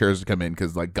for these chairs to come in,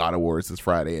 because like God of War is this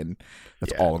Friday, and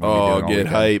that's all I'm going to be Oh, doing all get weekend.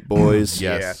 hype, boys.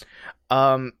 Yes.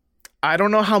 I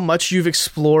don't know how much you've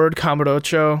explored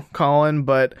Kamurocho, Colin,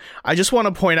 but I just want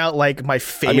to point out like my I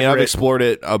favorite. mean, I've explored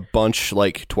it a bunch,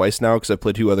 like twice now, because I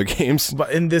played 2 other games.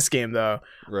 but in this game though,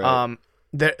 Right.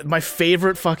 my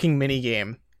favorite fucking mini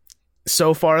game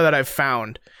so far that I've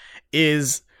found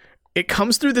is it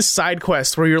comes through this side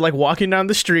quest where you're like walking down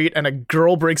the street and a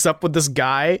girl breaks up with this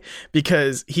guy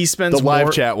because he spends The live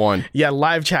more, chat one. Yeah,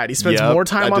 live chat. He spends Yep, more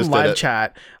time I on just did live it.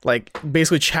 chat, like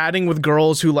basically chatting with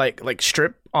girls who like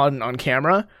strip on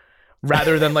camera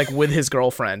rather than like with his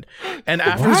girlfriend. And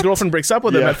after his girlfriend breaks up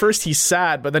with him, Yeah. at first he's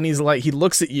sad, but then he's like, he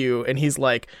looks at you and he's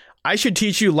like, I should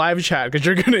teach you live chat because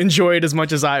you're going to enjoy it as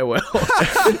much as I will.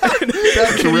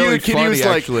 That's really funny,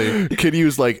 actually. Kid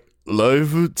was like,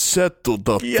 live chat.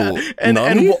 Yeah, and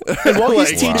while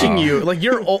he's Like, teaching wow. you, like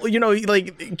you're, you know,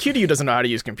 like Kiryu doesn't know how to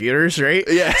use computers, right?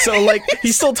 Yeah. So like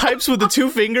he still types with the 2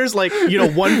 fingers, like you know,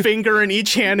 1 finger in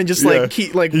each hand, and just Yeah. like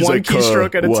He's one like,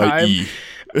 keystroke at a time. Y-E.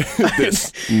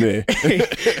 This. Meh.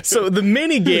 So the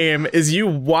mini game is you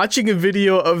watching a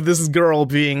video of this girl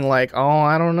being like, oh,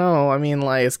 I don't know. I mean,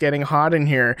 like, it's getting hot in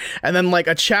here. And then like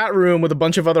a chat room with a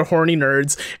bunch of other horny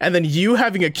nerds. And then you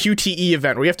having a QTE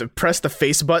event where you have to press the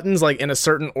face buttons like in a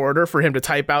certain order for him to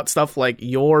type out stuff like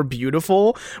you're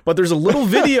beautiful. But there's a little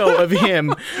video of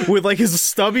him with like his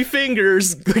stubby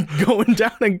fingers like, going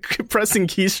down and pressing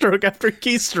keystroke after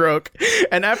keystroke.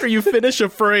 And after you finish a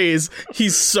phrase,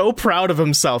 he's so proud of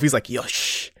himself. He's like,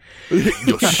 yosh.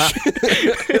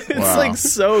 It's Wow. like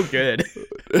so good.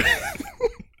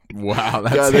 Wow,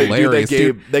 that's God, dude, hilarious.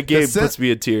 that game The puts me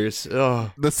in tears.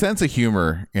 Oh, The sense of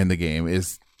humor in the game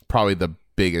is probably the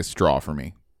biggest draw for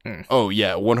me. oh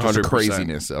yeah, 100%. Just the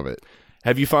craziness of it.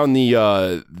 Have you found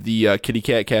the Kitty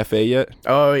Cat Cafe yet?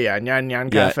 Oh yeah, Nyan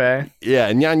Nyan Yeah. Cafe.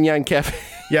 Yeah, Nyan Nyan Cafe.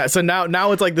 Yeah, so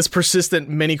now it's like this persistent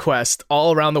mini quest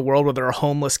all around the world where there are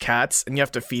homeless cats and you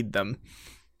have to feed them.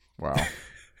 Wow.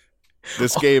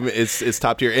 This game is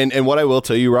top tier. And what I will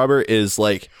tell you, Robert, is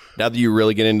like now that you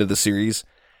really get into the series,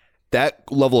 that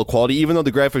level of quality, even though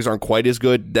the graphics aren't quite as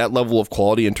good, that level of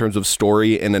quality in terms of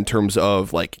story and in terms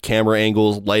of like camera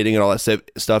angles, lighting, and all that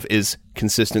stuff is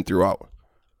consistent throughout.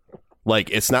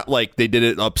 Like, it's not like they did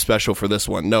it up special for this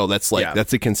one. No, that's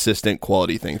a consistent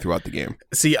quality thing throughout the game.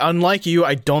 See, unlike you,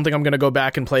 I don't think I'm going to go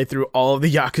back and play through all of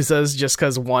the Yakuzas just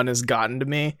because one has gotten to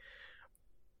me.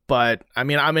 But, I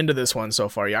mean, I'm into this one so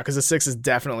far. Yakuza 6 is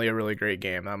definitely a really great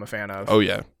game that I'm a fan of. Oh,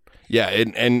 yeah. Yeah,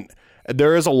 and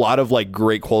there is a lot of, like,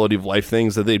 great quality of life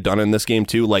things that they've done in this game,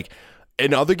 too. Like,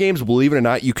 in other games, believe it or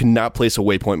not, you cannot place a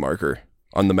waypoint marker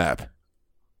on the map.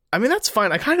 I mean, that's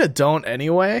fine. I kind of don't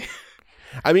anyway.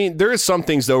 I mean, there is some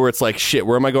things, though, where it's like, shit,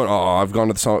 where am I going? Oh, I've gone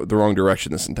the wrong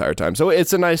direction this entire time. So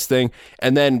it's a nice thing.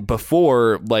 And then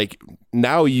before, like,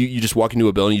 now you just walk into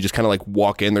a building, you just kind of, like,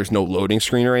 walk in. There's no loading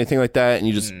screen or anything like that, and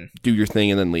you just do your thing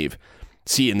and then leave.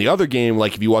 See, in the other game,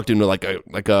 like, if you walked into, like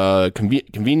a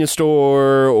convenience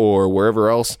store or wherever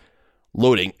else,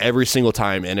 loading every single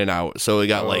time in and out. So it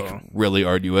got, like, really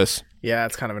arduous. Yeah,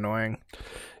 it's kind of annoying.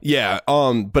 Yeah,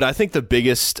 but I think the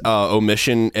biggest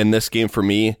omission in this game for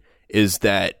me is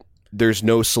that there's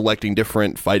no selecting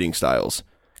different fighting styles.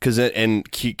 Because in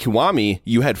Kiwami,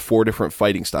 you had 4 different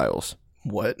fighting styles.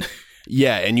 What?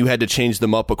 Yeah, and you had to change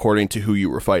them up according to who you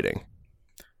were fighting.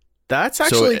 That's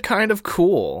actually kind of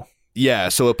cool. Yeah,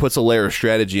 so it puts a layer of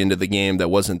strategy into the game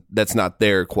that's not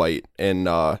there quite in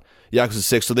Yakuza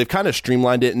 6. So they've kind of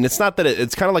streamlined it, and it's not that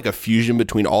it's kind of like a fusion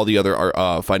between all the other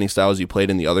fighting styles you played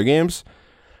in the other games.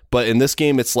 But in this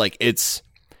game,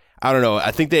 I don't know.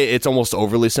 I think it's almost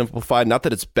overly simplified. Not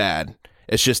that it's bad.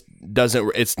 It's just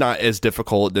it's not as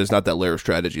difficult. There's not that layer of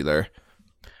strategy there.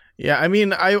 Yeah, I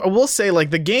mean, I will say,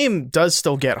 like, the game does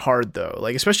still get hard, though.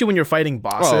 Like, especially when you're fighting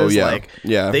bosses. Oh, yeah. Like,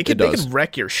 yeah, they can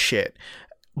wreck your shit.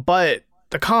 But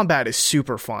the combat is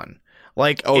super fun.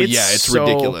 Like, it's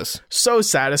ridiculous. So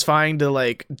satisfying to,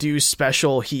 like, do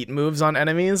special heat moves on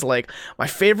enemies. Like, my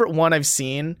favorite one I've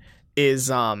seen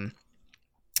is,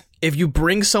 if you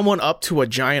bring someone up to a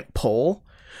giant pole,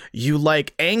 you,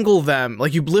 like, angle them.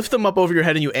 Like, you lift them up over your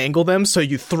head and you angle them, so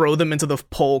you throw them into the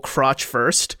pole crotch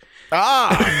first. And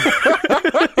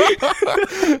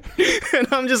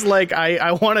I'm just like,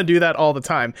 I want to do that all the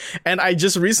time. And I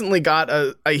just recently got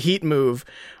a heat move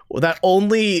that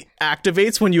only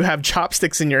activates when you have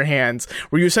chopsticks in your hands,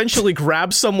 where you essentially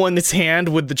grab someone's hand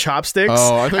with the chopsticks.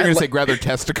 Oh, I thought you were going to say grab their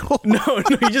testicle. No,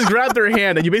 you just grab their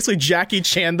hand and you basically Jackie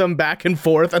Chan them back and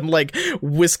forth and, like,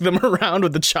 whisk them around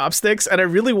with the chopsticks. And I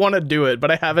really want to do it,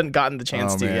 but I haven't gotten the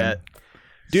chance to yet.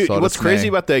 Dude, what's crazy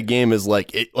about that game is,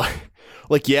 like,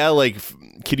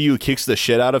 Kiryu kicks the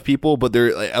shit out of people, but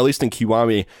they're, like, at least in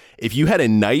Kiwami, if you had a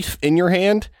knife in your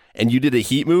hand and you did a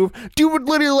heat move, dude would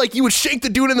literally, like, you would shake the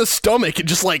dude in the stomach and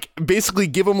just, like, basically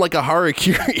give him, like, a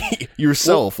harakiri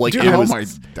yourself. Well, like,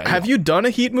 dude, have you done a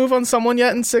heat move on someone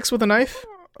yet in 6 with a knife?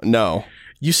 No.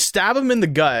 You stab him in the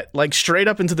gut, like, straight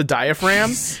up into the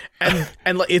diaphragm,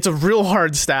 and like, it's a real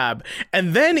hard stab.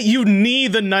 And then you knee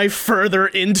the knife further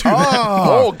into them.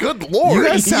 Oh, good lord! You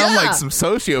guys sound like some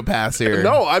sociopaths here.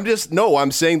 No,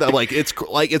 I'm saying that, like, it's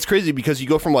crazy because you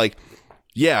go from, like,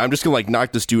 yeah, I'm just gonna, like,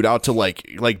 knock this dude out to,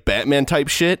 like Batman type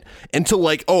shit, and to,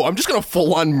 like, oh, I'm just gonna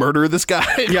full on murder this guy.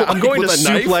 Yeah, I'm going to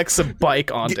suplex suplex a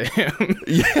bike onto him.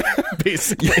 Yeah,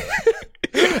 basically.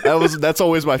 That's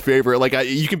always my favorite. Like,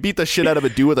 you can beat the shit out of a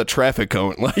dude with a traffic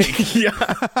cone. Like,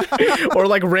 yeah, or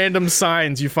like random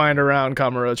signs you find around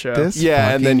Kamurocho.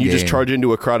 Yeah, and then you just charge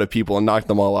into a crowd of people and knock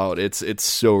them all out. It's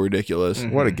so ridiculous.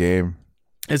 Mm-hmm. What a game!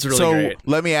 It's really great. So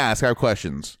let me ask. I have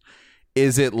questions.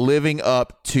 Is it living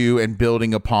up to and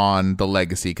building upon the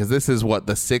legacy? Because this is what,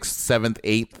 the 6th, 7th,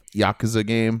 8th Yakuza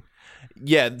game.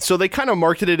 Yeah, so they kind of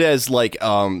marketed it as, like,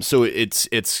 so it's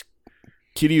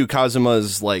Kiryu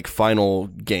Kazuma's, like, final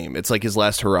game. It's like his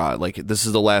last hurrah. Like, this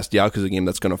is the last Yakuza game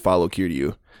that's going to follow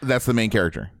Kiryu. That's the main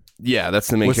character. Yeah, that's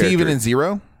the main character. Was he even in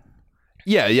Zero?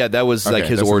 Yeah, that was like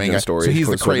his origin story. So he's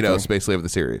the Kratos, basically, of the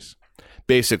series.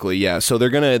 Basically, yeah. So they're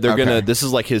gonna this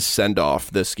is like his send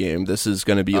off. This game, this is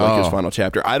gonna be like his final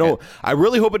chapter. I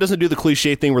really hope it doesn't do the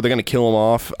cliche thing where they're gonna kill him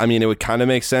off. I mean, it would kind of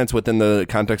make sense within the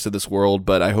context of this world,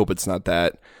 but I hope it's not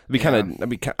that.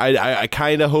 I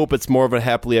kind of hope it's more of a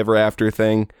happily ever after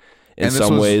thing in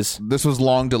some ways. This was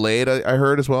long delayed, I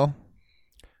heard as well.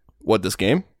 What, this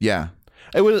game? Yeah.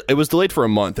 It was delayed for a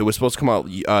month. It was supposed to come out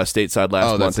stateside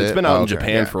last month. It's been out in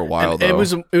Japan for a while, though. It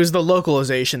was the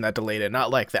localization that delayed it,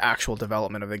 not like the actual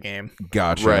development of the game.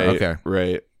 Gotcha. Right. Okay.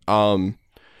 Right.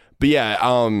 But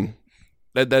yeah.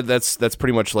 That's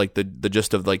pretty much like the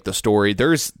gist of, like, the story.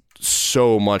 There's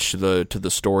so much to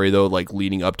the story, though, like,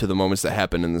 leading up to the moments that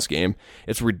happen in this game.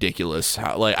 It's ridiculous.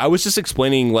 Like, I was just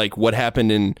explaining, like, what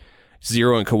happened in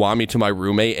Zero and Kiwami to my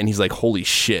roommate, and he's like, holy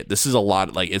shit, this is a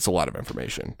lot. Like, it's a lot of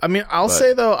information. I mean, I'll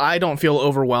say, though, I don't feel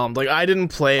overwhelmed. Like, I didn't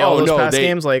play all those past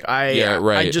games. Like,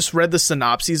 I just read the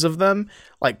synopses of them,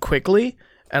 like, quickly,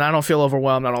 and I don't feel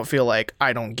overwhelmed. I don't feel like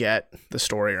I don't get the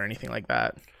story or anything like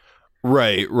that.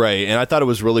 Right. And I thought it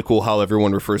was really cool how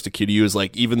everyone refers to Kiryu as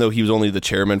like, even though he was only the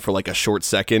chairman for like a short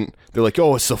second, they're like,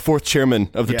 oh, it's the fourth chairman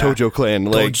of the Tojo clan.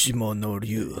 Like, Dojima no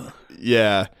Ryu.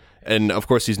 Yeah. And of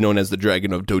course, he's known as the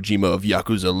Dragon of Dojima of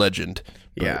Yakuza legend.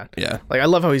 Yeah. Yeah. Like, I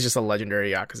love how he's just a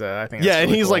legendary Yakuza. I think that's And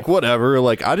really he's cool. like, whatever.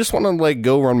 Like, I just want to like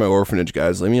go run my orphanage,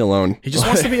 guys. Leave me alone. He just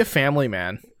wants to be a family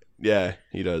man. Yeah,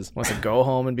 he does. Wants to go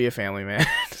home and be a family man.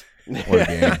 What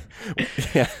a game.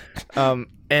 Yeah.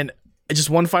 And just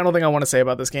one final thing I want to say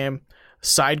about this game.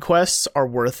 Side quests are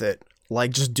worth it.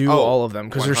 Like, just do all of them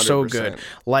because they're so 100%. good.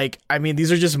 Like, I mean,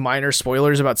 these are just minor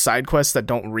spoilers about side quests that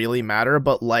don't really matter,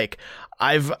 but like,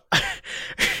 I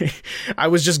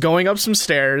was just going up some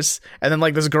stairs, and then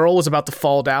like this girl was about to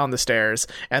fall down the stairs,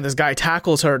 and this guy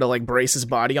tackles her to like brace his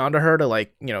body onto her to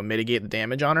like, you know, mitigate the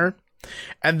damage on her.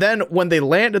 And then when they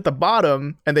land at the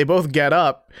bottom and they both get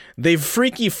up, they've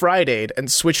Freaky Friday'd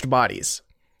and switched bodies.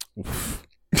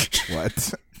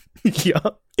 What? Yeah.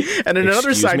 And in another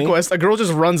Excuse side me? quest, a girl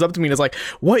just runs up to me and is like,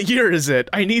 "What year is it?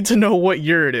 I need to know what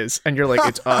year it is." And you're like,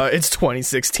 "It's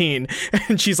 2016."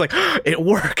 And she's like, "It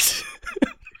worked."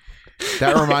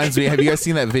 That reminds me, have you guys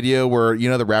seen that video where, you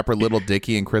know, the rapper Little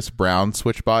Dicky and Chris Brown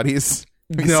switch bodies?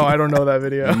 No, I don't know that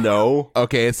video. No.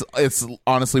 Okay, it's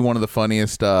honestly one of the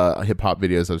funniest hip hop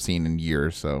videos I've seen in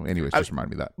years. So, anyways, just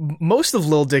remind me of that. Most of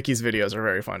Lil Dicky's videos are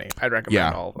very funny. I'd recommend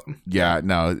Yeah. all of them. Yeah,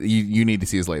 no, you need to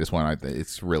see his latest one.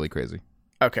 It's really crazy.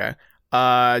 Okay.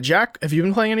 Jack, have you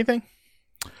been playing anything?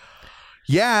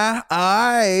 Yeah,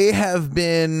 I have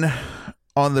been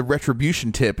on the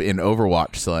retribution tip in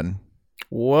Overwatch, son.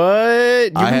 What?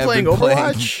 You've I been have playing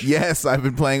Overwatch? Yes, I've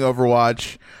been playing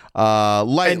Overwatch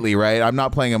lightly, right? I'm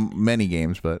not playing many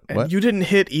games, but And what? you didn't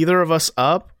hit either of us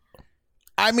up?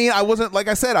 I mean, I wasn't, like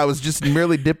I said, I was just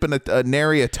merely dipping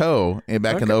nary a toe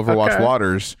back in the Okay, Overwatch okay.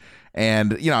 waters.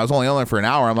 And, you know, I was only on there for an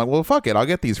hour. I'm like, well, fuck it. I'll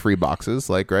get these free boxes.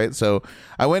 Like, right. So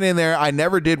I went in there. I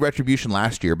never did Retribution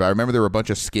last year, but I remember there were a bunch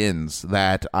of skins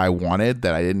that I wanted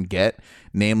that I didn't get,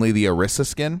 namely the Orisa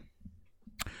skin.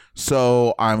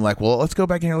 So I'm like, well, let's go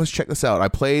back in here. Let's check this out. I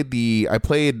played,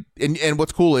 and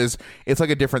what's cool is it's like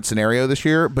a different scenario this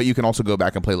year, but you can also go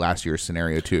back and play last year's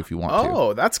scenario too if you want to.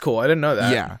 Oh, that's cool. I didn't know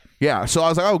that. Yeah. So I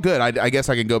was like, oh, good. I guess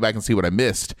I can go back and see what I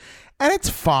missed. And it's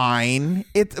fine.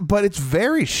 But it's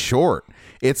very short.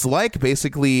 It's like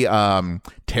basically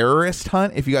Terrorist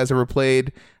Hunt. If you guys ever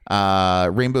played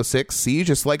Rainbow Six Siege,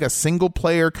 it's like a single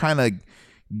player kind of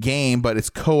game, but it's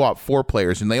co-op 4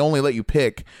 players, and they only let you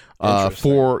pick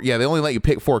 4. Yeah, they only let you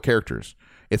pick 4 characters.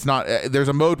 It's not. There's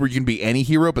a mode where you can be any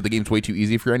hero, but the game's way too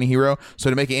easy for any hero. So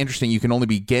to make it interesting, you can only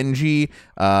be Genji,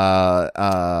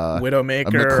 Widowmaker.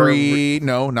 McCree.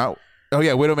 No, not. Oh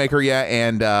yeah, Widowmaker. Yeah,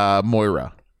 and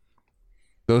Moira.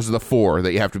 Those are the 4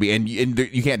 that you have to be, and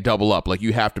you can't double up. Like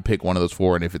you have to pick one of those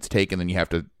 4, and if it's taken, then you have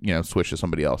to switch to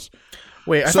somebody else.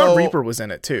 Wait, I thought Reaper was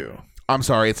in it too. I'm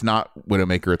sorry, it's not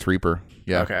Widowmaker. It's Reaper.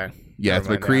 Yeah. Okay. Yeah, it's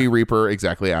Never mind McCree, that. Reaper,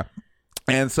 exactly, yeah.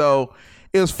 And so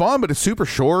it was fun, but it's super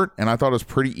short, and I thought it was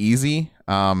pretty easy.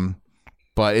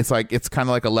 But it's like it's kind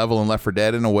of like a level in Left 4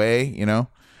 Dead in a way, you know.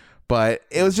 But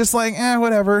it was just like,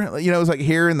 whatever. You know, it was like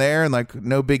here and there, and like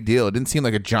no big deal. It didn't seem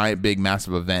like a giant, big,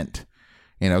 massive event.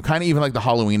 You know, kind of even like the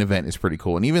Halloween event is pretty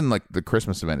cool, and even like the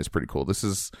Christmas event is pretty cool. This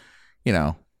is, you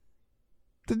know,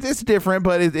 it's different,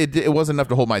 but it wasn't enough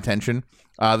to hold my attention.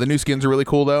 The new skins are really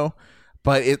cool though.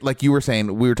 But it, like you were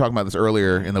saying, we were talking about this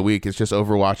earlier in the week. It's just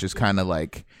Overwatch is kind of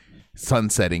like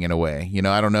sunsetting in a way. You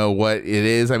know, I don't know what it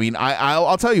is. I mean,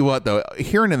 I'll tell you what though.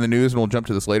 Hearing in the news, and we'll jump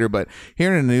to this later, but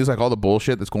hearing in the news like all the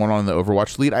bullshit that's going on in the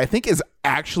Overwatch league, I think is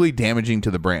actually damaging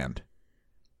to the brand.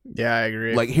 Yeah, I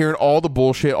agree. Like hearing all the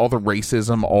bullshit, all the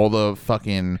racism, all the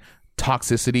fucking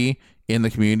toxicity in the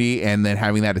community, and then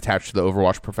having that attached to the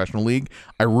Overwatch Professional League,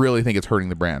 I really think it's hurting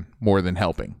the brand more than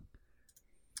helping.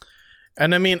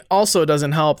 And I mean, also it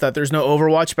doesn't help that there's no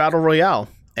Overwatch Battle Royale,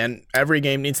 and every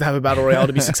game needs to have a Battle Royale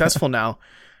to be successful now.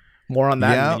 More on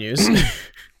that in the news.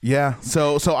 Yeah,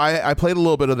 so I played a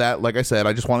little bit of that. Like I said,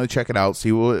 I just wanted to check it out,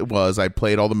 see what it was. I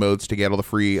played all the modes to get all the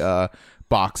free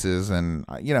boxes, and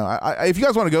you know, if you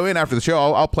guys want to go in after the show,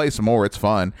 I'll play some more. It's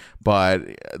fun, but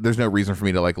there's no reason for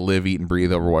me to like live, eat, and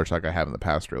breathe Overwatch like I have in the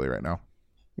past really right now.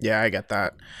 Yeah, I get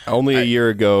that. Only a year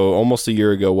ago, almost a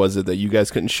year ago, was it that you guys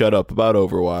couldn't shut up about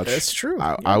Overwatch? It's true.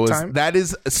 I was. That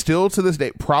is still to this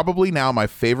day probably now my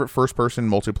favorite first-person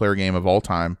multiplayer game of all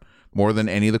time, more than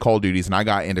any of the Call of Duties. And I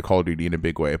got into Call of Duty in a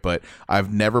big way, but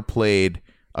I've never played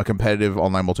a competitive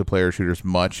online multiplayer shooter as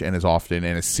much and as often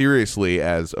and as seriously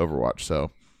as Overwatch.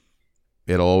 So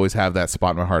it'll always have that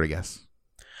spot in my heart, I guess.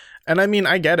 And I mean,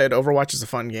 I get it. Overwatch is a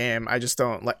fun game. I just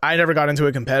don't like. I never got into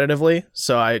it competitively,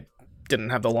 so I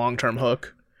didn't have the long-term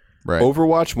hook. Right.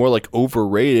 Overwatch, more like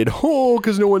overrated. Oh,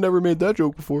 because no one ever made that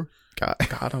joke before.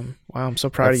 Got him. Wow, I'm so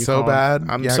proud of That's you. so Colin. bad.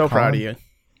 I'm Yeah, so proud of Colin.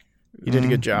 you. You did a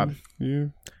good job. Yeah.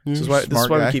 This is why Smart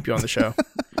guy. we keep you on the show.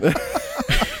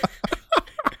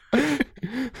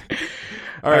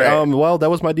 All right. right. Well, that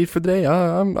was my deed for the day.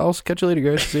 I'll catch you later,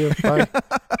 guys. See you. Bye.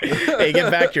 Hey,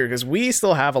 get back here because we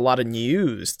still have a lot of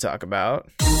news to talk about.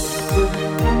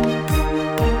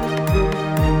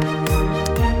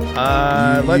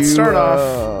 Let's start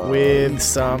off with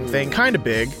something kind of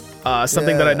big.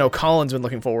 Something that I know Colin's been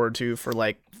looking forward to for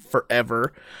like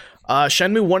forever.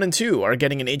 Shenmue 1 and 2 are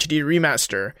getting an HD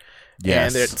remaster.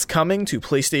 Yes. And it's coming to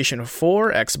PlayStation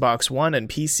 4, Xbox One, and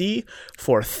PC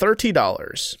for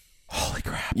 $30. Holy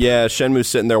crap. Yeah, Shenmue's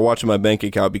sitting there watching my bank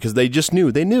account because they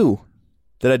knew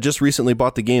that I just recently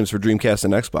bought the games for Dreamcast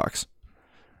and Xbox.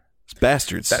 It's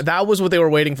bastards. That was what they were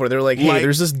waiting for. They were like, hey, Like-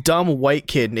 there's this dumb white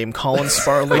kid named Colin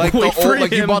Sparling. Like Wait the for old,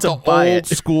 like you him bought to the buy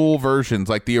old it. school versions,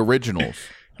 like the originals.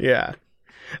 Yeah.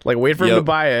 Like, wait for him to Yep.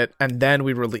 buy it, and then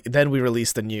we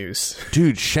release the news.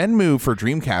 Dude, Shenmue for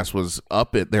Dreamcast was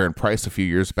up it there in price a few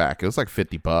years back. It was like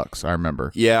 $50, I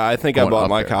remember. Yeah, I think I Going bought up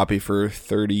my there. copy for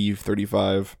 30,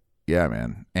 35. Yeah,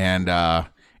 man. And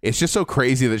it's just so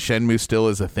crazy that Shenmue still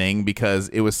is a thing because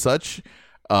it was such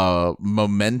a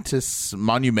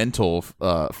monumental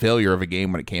failure of a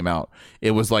game when it came out.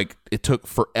 It was like, it took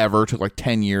forever, took like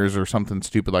 10 years or something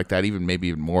stupid like that, maybe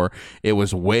even more. It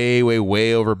was way, way,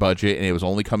 way over budget, and it was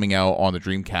only coming out on the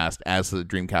Dreamcast as the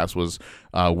Dreamcast was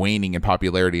waning in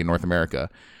popularity in North America,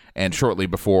 and shortly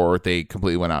before they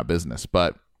completely went out of business.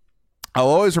 But I'll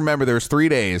always remember there was 3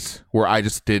 days where I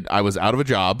was out of a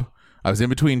job. I was in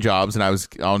between jobs and I was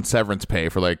on severance pay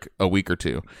for like a week or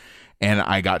two. And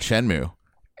I got Shenmue.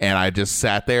 And I just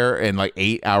sat there and like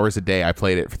 8 hours a day I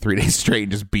played it for 3 days straight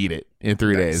and just beat it in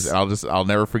 3 days. And I'll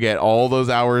never forget all those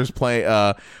hours play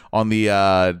on the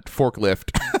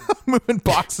forklift moving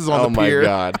boxes on the pier. Oh my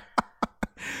god.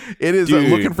 It is Dude.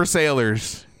 looking for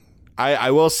sailors.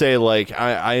 I will say, like,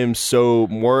 I am so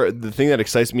more. The thing that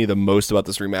excites me the most about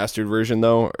this remastered version,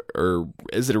 though, or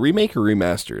is it a remake or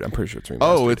remastered? I'm pretty sure it's remastered.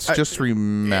 Oh, it's just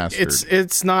remastered.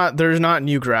 It's not. There's not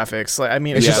new graphics. Like, I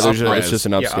mean, it's yeah, just there's up-res. it's just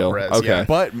an upscale. up-res, Okay,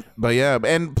 yeah. but yeah,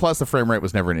 and plus the frame rate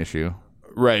was never an issue.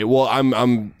 right. Well,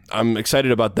 I'm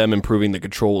excited about them improving the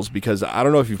controls because I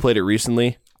don't know if you played it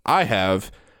recently. I have.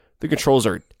 The controls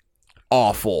are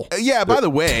awful. Yeah, by the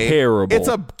way, terrible. it's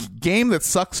a game that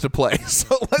sucks to play.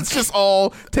 So let's just all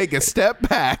take a step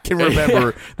back and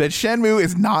remember that Shenmue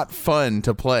is not fun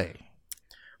to play.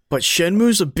 But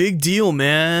Shenmue's a big deal,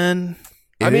 man.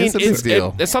 It is a big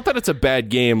deal. It's not that it's a bad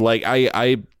game. Like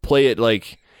I play it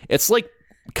like it's like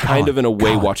kind of in a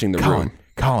way watching The Room.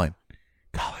 Colin,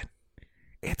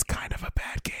 it's kind of a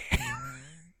bad game.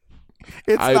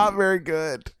 It's not very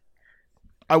good.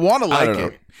 I want to like don't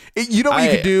know. it. You know what you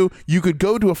could do? You could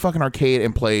go to a fucking arcade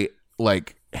and play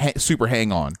like Super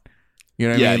Hang On. You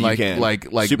know what Yeah, I mean? you Like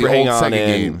can. like Super the Hang old On Sega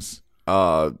and- games.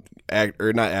 Why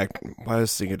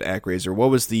was I thinking ActRaiser? What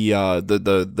was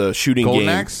the shooting Golden game?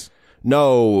 Axe?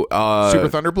 No, Super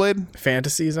Thunderblade?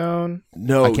 Fantasy Zone.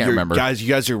 no, I can't you're- remember. Guys, you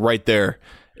guys are right there.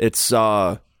 It's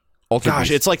Ultra gosh,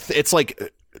 Beast. it's like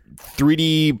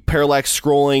 3D parallax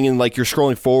scrolling and like you're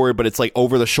scrolling forward, but it's like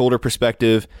over the shoulder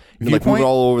perspective. You're like Viewpoint? moving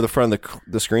all over the front of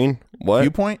the screen. What?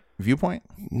 Viewpoint?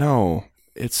 No,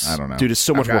 it's I don't know. dude. It's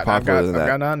so much more popular than I've that.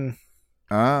 got none.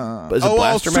 But is it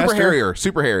Blaster Super Master? Harrier.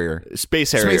 Super Harrier.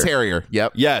 Space Harrier. Space Harrier.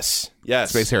 Yep. Yes.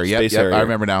 Space Harrier. Yep. Space Yep. Harrier. I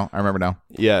remember now.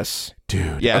 Yes.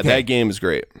 Dude. Yeah, okay. that game is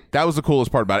great. That was the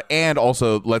coolest part about it. And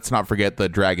also, let's not forget the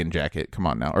dragon jacket. Come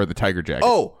on now. Or the tiger jacket.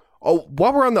 Oh,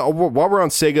 while we're on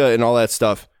Sega and all that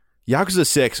stuff, Yakuza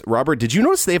 6, Robert, did you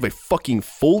notice they have a fucking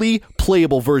fully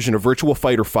playable version of Virtua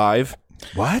Fighter 5?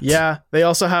 What? Yeah, they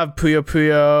also have Puyo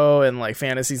Puyo and like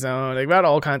Fantasy Zone. They've got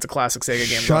all kinds of classic Sega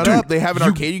games. Shut on up. They have an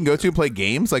arcade you can go to and play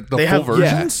games? Like the They full have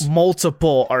versions?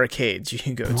 multiple arcades you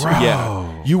can go to.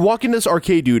 Yeah. You walk into this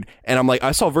arcade, dude, and I'm like,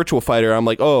 I saw Virtua Fighter. I'm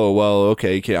like, oh, well,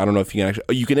 okay. I don't know if you can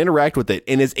actually. You can interact with it,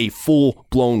 and it's a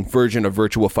full-blown version of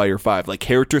Virtua Fighter 5. Like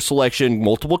character selection,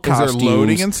 multiple Is there costumes.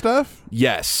 loading and stuff?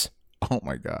 Yes. Oh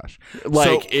my gosh!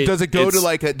 Like, so does it go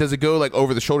to does it go like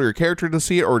over the shoulder of your character to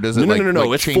see it, or does it No, like no.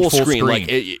 like, It's change full screen. Like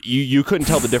you couldn't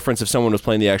tell the difference if someone was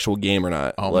playing the actual game or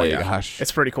not. oh like, my gosh!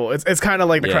 It's pretty cool. It's kind of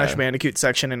like the Yeah. Crash Bandicoot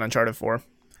section in Uncharted 4.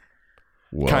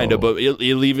 Whoa. kind of, but it'll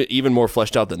leave it even more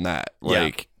fleshed out than that.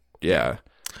 Like, yeah.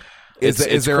 Is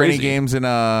It's there any crazy. games in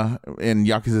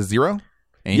Yakuza 0?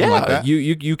 Anything Yeah, like that?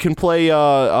 you can play.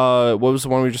 What was the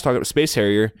one we were just talking about? Space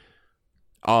Harrier.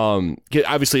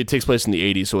 Obviously, it takes place in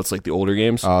the 80s, so it's like the older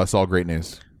games. It's all great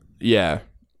news. Yeah.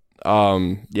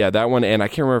 That one, and I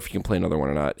can't remember if you can play another one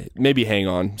or not. Maybe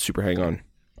Super Hang On.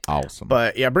 Awesome.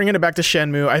 But yeah, bringing it back to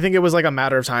Shenmue, I think it was like a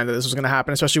matter of time that this was going to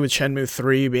happen, especially with Shenmue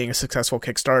 3 being a successful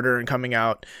Kickstarter and coming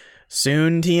out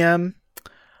soon, TM.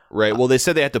 Right. Well, they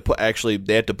said they had to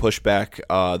push back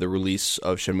the release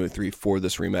of Shenmue 3 for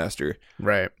this remaster.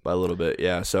 Right. By a little bit.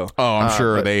 Yeah. So. Oh, I'm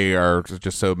sure they are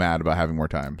just so mad about having more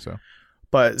time. So.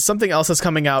 But something else that's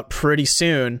coming out pretty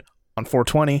soon on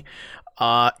 420,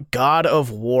 God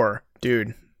of War.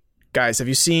 Dude, guys, have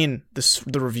you seen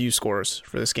the review scores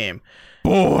for this game?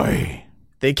 Boy.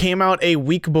 They came out a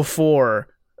week before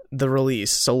the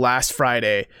release, so last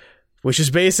Friday, which is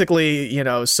basically,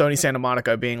 Sony Santa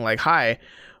Monica being like, hi,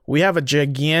 we have a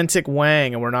gigantic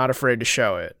wang and we're not afraid to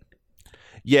show it.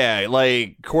 Yeah,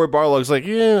 like Cory Barlog's like,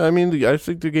 yeah, I mean, I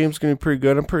think the game's going to be pretty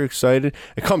good. I'm pretty excited.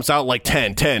 It comes out like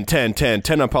 10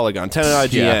 on Polygon, 10 on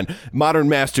IGN, modern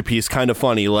masterpiece, kind of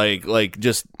funny, like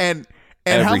just and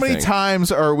everything. How many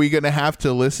times are we going to have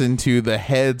to listen to the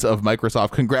heads of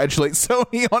Microsoft congratulate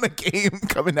Sony on a game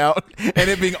coming out and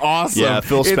it being awesome? Yeah,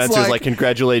 Phil Spencer's like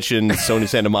congratulations, Sony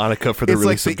Santa Monica, for the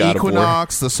release of God of War. It's like the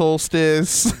equinox, the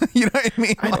solstice. You know what I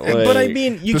mean? But I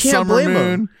mean, you can't blame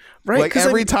them. Right? Like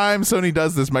every time Sony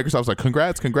does this, Microsoft's like,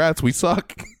 congrats, we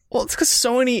suck. Well, it's because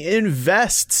Sony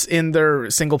invests in their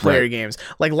single-player games.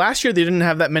 Like last year, they didn't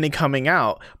have that many coming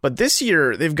out, but this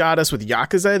year they've got us with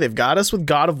Yakuza, they've got us with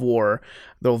God of War.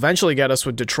 They'll eventually get us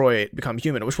with Detroit Become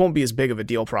Human, which won't be as big of a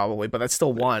deal probably, but that's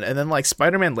still one. And then like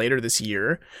Spider-Man later this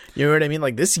year. You know what I mean?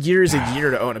 Like this year is a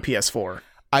year to own a PS4.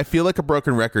 I feel like a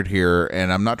broken record here,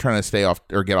 and I'm not trying to stay off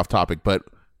or get off topic, but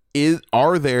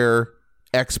are there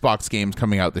Xbox games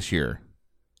coming out this year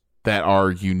that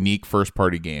are unique first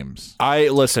party games?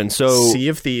 So Sea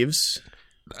of Thieves.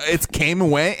 It came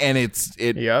and went, and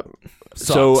Yep. Sucks.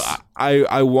 So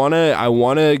I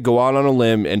wanna go out on a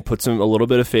limb and put a little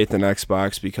bit of faith in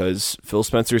Xbox, because Phil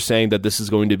Spencer is saying that this is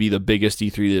going to be the biggest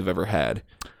E3 they've ever had,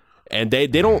 and they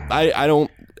don't. I don't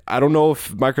know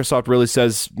if Microsoft really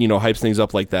says hypes things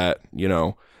up like that.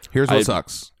 Here's what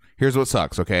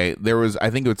sucks. Okay, there was,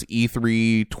 I think it was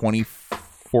E3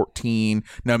 2014,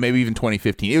 no, maybe even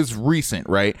 2015. It was recent,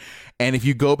 right? And if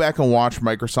you go back and watch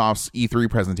Microsoft's E3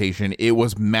 presentation, it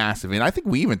was massive. And I think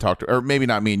we even talked, or maybe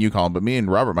not me and you, Colin, but me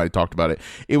and Robert might have talked about it.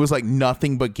 It was like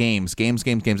nothing but games. It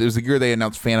was the year they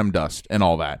announced Phantom Dust and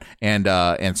all that, and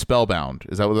Spellbound.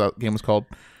 Is that what that game was called?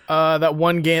 That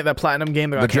one game, that platinum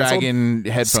game that got canceled? Dragon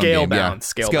headphone game.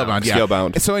 Scalebound. Yeah.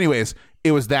 Scalebound. So anyways,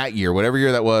 it was that year, whatever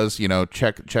year that was.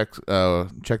 Check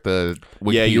the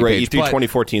Wikipedia yeah, you're right. page. E3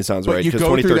 2014 sounds right, because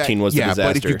 2013 was the disaster.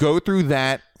 But if you go through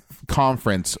that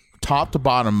conference, top to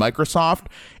bottom, Microsoft,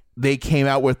 they came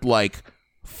out with like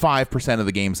 5% of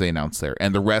the games they announced there,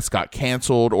 and the rest got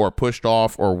canceled or pushed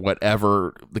off or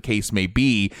whatever the case may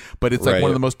be. But it's like one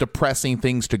of the most depressing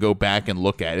things to go back and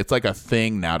look at. It's like a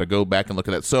thing now to go back and look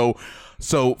at that.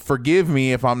 So forgive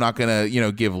me if I'm not gonna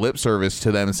give lip service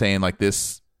to them saying like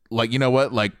this. Like, you know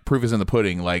what? Like, proof is in the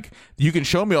pudding. Like, you can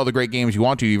show me all the great games you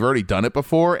want to. You've already done it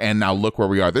before, and now look where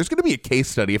we are. There's going to be a case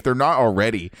study, if they're not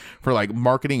already, for, like,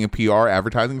 marketing and PR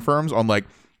advertising firms on, like,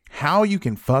 how you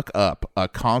can fuck up a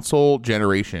console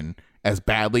generation as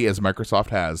badly as Microsoft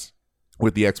has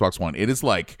with the Xbox One. It is,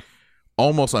 like,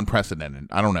 almost unprecedented.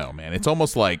 I don't know, man. It's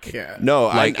almost like... Yeah.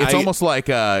 No, it's almost like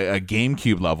a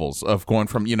GameCube levels of going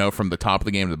from, from the top of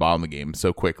the game to the bottom of the game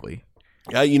so quickly.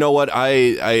 You know what?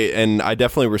 I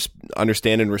definitely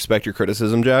understand and respect your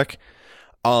criticism, Jack.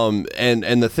 And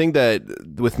the thing that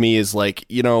with me is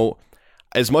like,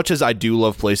 as much as I do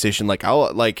love PlayStation,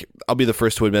 I'll be the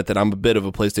first to admit that I'm a bit of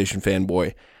a PlayStation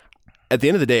fanboy. At the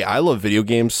end of the day, I love video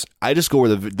games. I just go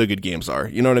where the good games are.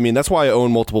 You know what I mean? That's why I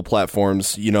own multiple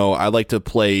platforms. I like to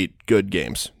play good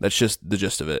games. That's just the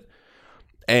gist of it.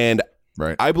 And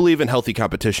right. I believe in healthy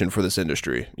competition for this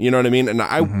industry. You know what I mean? And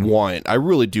I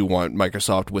really do want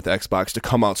Microsoft with Xbox to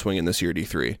come out swinging this year at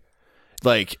E3.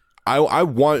 Like, I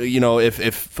want,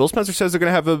 if Phil Spencer says they're going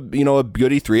to have a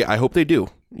good E3, I hope they do,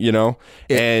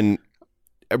 And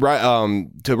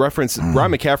to reference,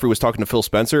 Brian McCaffrey was talking to Phil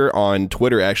Spencer on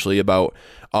Twitter actually about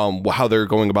how they're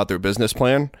going about their business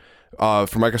plan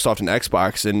for Microsoft and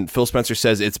Xbox, and Phil Spencer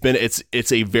says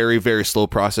it's a very, very slow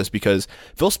process, because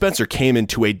Phil Spencer came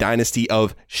into a dynasty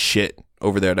of shit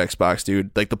over there at Xbox,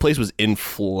 dude. Like, the place was in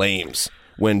flames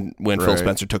when Phil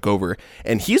Spencer took over,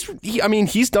 and he's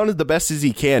done it the best as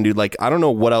he can, dude. Like, I don't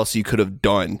know what else you could have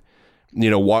done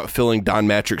filling Don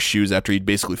Matrick's shoes after he'd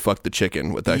basically fucked the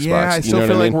chicken with Xbox. Yeah, I You still know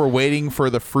feel what I like mean? we're waiting for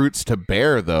the fruits to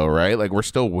bear, though, right? Like we're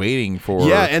still waiting for.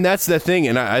 Yeah, and that's the thing,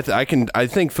 and I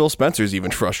think Phil Spencer's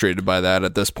even frustrated by that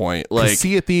at this point. Like,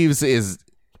 Sea of Thieves is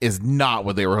not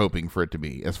what they were hoping for it to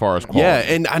be as far as quality.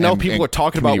 yeah, and I know people are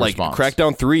talking about community like response.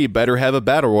 Crackdown 3 better have a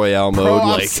battle royale mode. Bro, I'm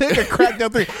like, sick of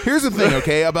Crackdown 3. Here's the thing,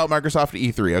 okay, about Microsoft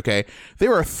E3, okay?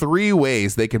 There are 3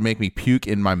 ways they could make me puke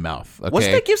in my mouth, okay?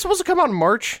 wasn't that game supposed to come out in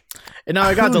March? And now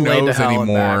I got Who delayed to knows hell and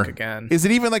anymore? back again. Is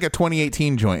it even like a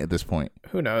 2018 joint at this point?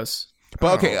 Who knows?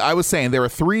 But okay, I was saying there are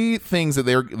 3 things that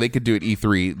they could do at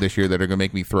E3 this year that are going to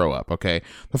make me throw up, okay?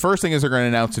 The first thing is they're going to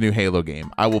announce a new Halo game.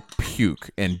 I will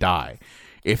puke and die.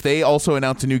 If they also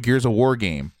announce a new Gears of War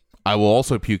game, I will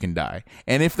also puke and die.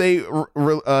 And if they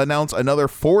announce another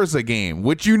Forza game,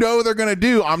 which they're going to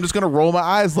do, I'm just going to roll my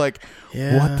eyes like,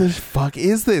 what the fuck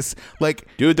is this? Like,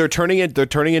 Dude, they're turning into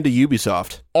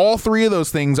Ubisoft. all 3 of those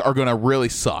things are going to really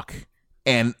suck.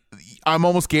 And I'm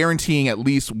almost guaranteeing at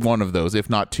least one of those, if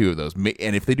not 2 of those.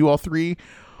 And if they do all 3,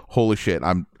 holy shit,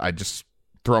 I just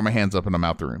throw my hands up and I'm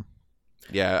out the room.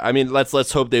 Yeah, I mean, let's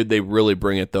hope they really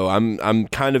bring it though. I'm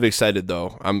kind of excited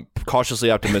though. I'm cautiously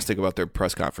optimistic about their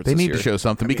press conference. They this need year. to show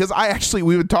something because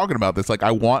we've been talking about this. Like,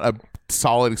 I want a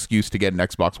solid excuse to get an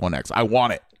Xbox One X. I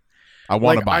want it. I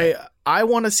want to buy it. I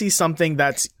want to see something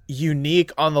that's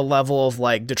unique on the level of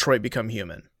like Detroit Become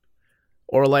Human,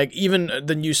 or like even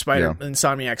the new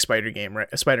Insomniac Spider-Man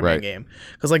Right. game,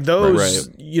 because like those,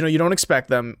 Right. you don't expect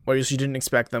them, or you didn't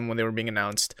expect them when they were being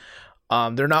announced.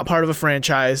 They're not part of a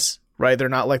franchise, right? They're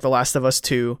not like The Last of Us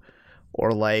 2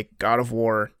 or like God of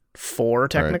War 4,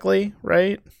 technically,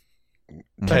 right?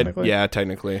 Technically. Yeah,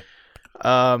 technically.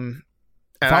 And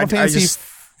Final Fantasy just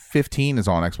 15 is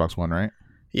on Xbox One, right?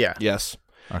 yeah. Yes.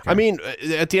 Okay. I mean,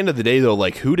 at the end of the day, though,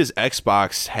 like, who does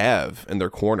Xbox have in their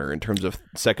corner in terms of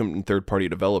second and third party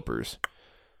developers?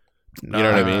 You know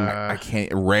what I mean? I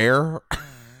can't. Rare.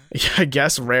 Yeah, I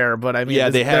guess Rare, but I mean, Yeah,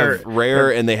 they have they're-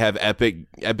 Rare and they have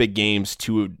Epic Games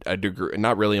to a degree.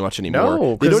 Not really much anymore.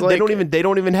 No, they 'cause, don't. They like-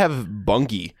 don't even have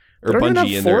Bungie or They don't even Bungie have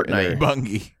in their.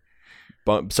 Fortnite.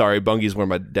 Bungie. Sorry, Bungie's where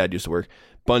my dad used to work.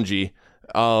 Bungie.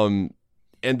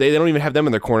 And they don't even have them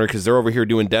in their corner because they're over here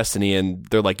doing Destiny, and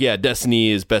they're like, yeah,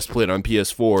 Destiny is best played on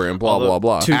PS4 and blah, blah,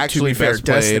 blah. to Actually, be fair, best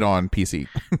played Destiny- on PC.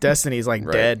 Destiny's like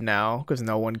Right. dead now because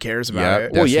no one cares about Yeah.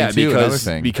 it. Well, yeah, Destiny 2, another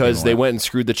thing. because they went and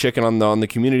screwed the chicken on the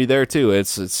community there too.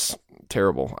 It's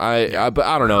terrible. But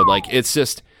I don't know. Like, it's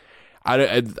just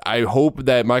I hope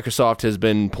that Microsoft has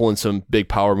been pulling some big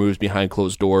power moves behind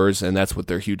closed doors, and that's what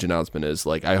their huge announcement is.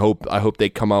 Like, I hope they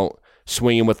come out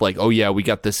swinging with like, oh yeah, we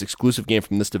got this exclusive game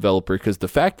from this developer, because the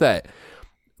fact that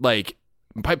like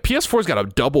PS4's got a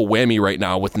double whammy right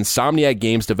now with Insomniac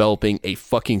Games developing a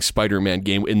fucking Spider-Man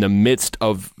game in the midst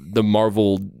of the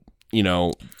Marvel,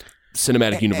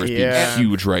 cinematic universe Yeah. being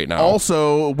huge right now.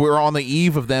 Also, we're on the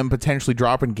eve of them potentially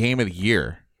dropping Game of the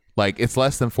Year. Like, it's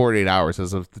less than 48 hours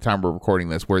as of the time we're recording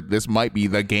this, where this might be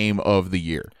the game of the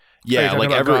year. yeah, like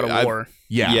God of War.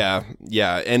 Yeah.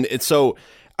 yeah, and it's so.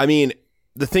 I mean,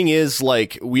 the thing is,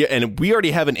 like, we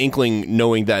already have an inkling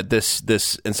knowing that this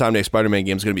Insomniac Spider-Man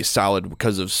game is going to be solid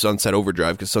because of Sunset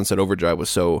Overdrive, because Sunset Overdrive was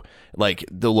so like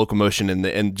the locomotion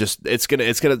and just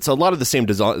it's a lot of the same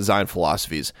design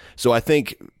philosophies. So I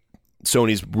think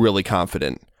Sony's really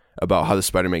confident about how the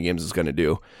Spider-Man games is going to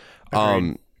do.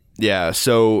 Yeah,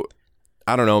 so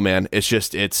I don't know, man. It's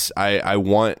just I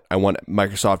want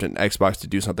Microsoft and Xbox to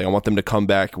do something. I want them to come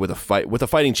back with a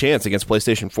fighting chance against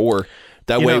PlayStation 4.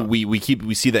 That way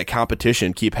we see that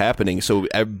competition keep happening, so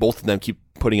both of them keep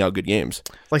putting out good games.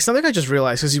 Like, something I just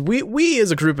realized, because we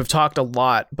as a group have talked a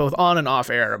lot, both on and off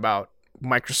air, about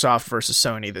Microsoft versus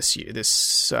Sony this year,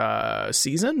 this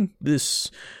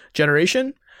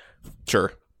generation.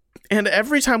 Sure. And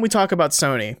every time we talk about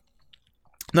Sony,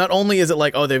 not only is it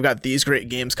like, oh, they've got these great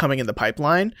games coming in the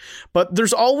pipeline, but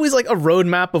there's always like a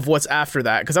roadmap of what's after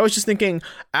that. Because I was just thinking,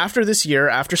 after this year,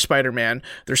 after Spider-Man,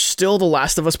 there's still The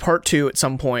Last of Us Part 2 at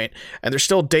some point, and there's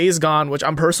still Days Gone, which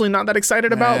I'm personally not that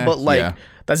excited about, but like, yeah.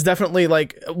 that's definitely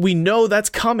like, we know that's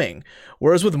coming.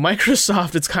 Whereas with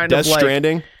Microsoft, it's kind Death of like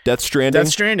Stranding, Death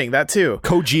Stranding, that too.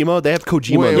 Kojima. They have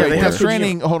Kojima. Wait, right they there. have Death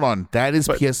Stranding. Hold on. That is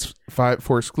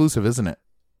PS4 exclusive, isn't it?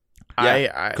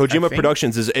 I Kojima think-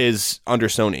 Productions is under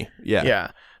Sony. Yeah.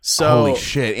 Yeah. So Holy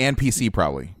shit. And PC,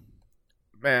 probably.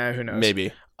 who knows?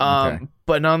 Maybe. Okay.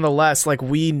 But nonetheless, like,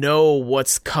 we know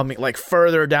what's coming, like,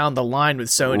 further down the line with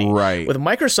Sony. Right. With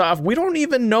Microsoft, we don't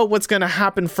even know what's going to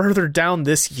happen further down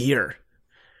this year.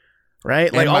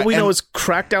 Right? Like, And all we know and- is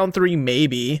Crackdown 3,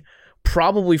 maybe.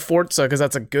 probably Forza because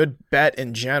that's a good bet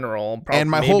in general. And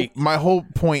my whole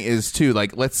point is too,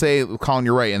 like, let's say, Colin,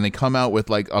 you're right, and they come out with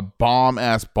like a bomb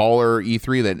ass baller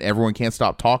E3 that everyone can't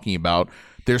stop talking about.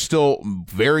 There's still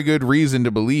very good reason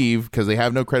to believe, because they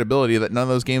have no credibility, that none of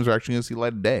those games are actually going to see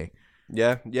light of day.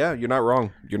 Yeah, you're not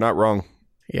wrong. You're not wrong.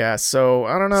 Yeah, so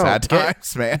I don't know. Sad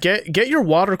times, man. Get your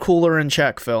water cooler in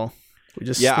check, Phil.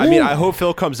 I mean, I hope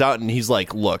Phil comes out and he's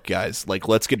like, look, guys, like,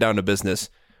 let's get down to business.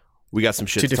 We got some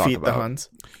shit to talk defeat about. the Huns.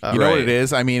 You know what it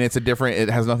is? I mean, it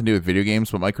has nothing to do with video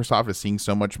games, but Microsoft is seeing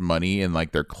so much money in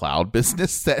like their cloud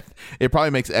business that it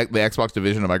probably makes the Xbox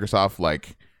division of Microsoft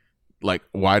like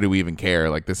why do we even care?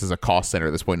 Like, this is a cost center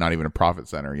at this point, not even a profit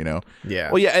center, you know?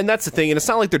 Yeah. Well, yeah, and that's the thing. And it's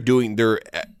not like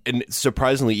and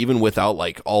surprisingly, even without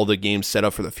like all the games set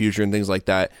up for the future and things like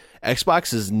that,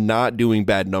 Xbox is not doing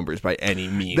bad numbers by any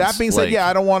means. That being said,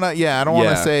 I don't want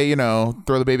to say, you know,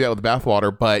 throw the baby out with the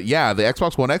bathwater, but yeah, the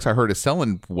Xbox One X I heard is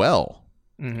selling well.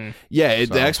 Mm-hmm. Yeah,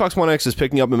 the Xbox One X is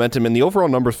picking up momentum, and the overall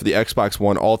numbers for the Xbox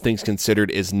One, all things considered,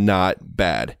 is not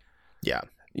bad. Yeah.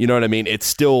 You know what I mean? It's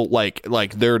still like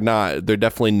they're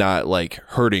definitely not like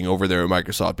hurting over there at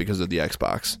Microsoft because of the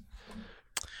Xbox.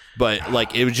 But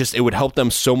like it would help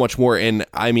them so much more. And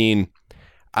I mean,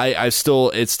 it's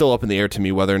still up in the air to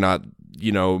me whether or not,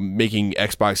 you know, making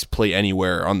Xbox Play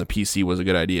Anywhere on the PC was a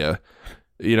good idea.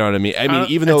 You know what I mean? I mean,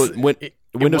 even though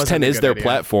Windows 10 is their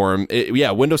platform,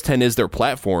 Windows 10 is their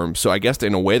platform. So I guess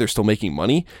in a way they're still making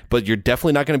money, but you're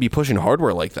definitely not going to be pushing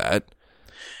hardware like that.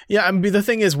 Yeah, I mean, the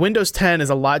thing is, Windows 10 is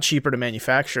a lot cheaper to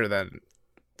manufacture than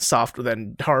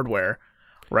hardware,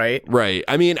 right? Right.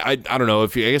 I mean, I don't know. I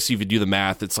guess if you do the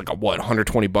math, it's like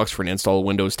 $120 for an install of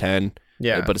Windows 10.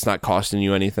 Yeah, but it's not costing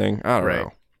you anything. I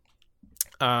don't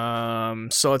know.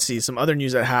 So let's see some other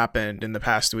news that happened in the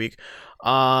past week.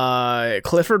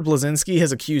 Clifford Blazinski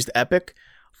has accused Epic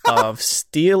of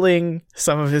stealing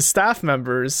some of his staff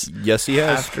members. Yes, he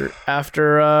has.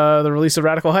 After the release of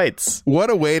Radical Heights.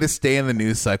 What a way to stay in the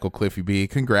news cycle, Cliffy B.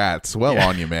 Congrats. Well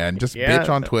on you, man. Just bitch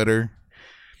on Twitter.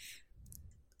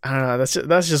 I don't know.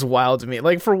 That's just wild to me.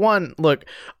 Like, for one, look,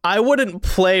 I wouldn't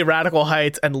play Radical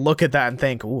Heights and look at that and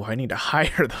think, "Ooh, I need to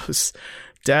hire those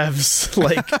devs."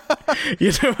 Like,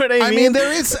 you know what I mean?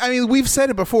 I mean, we've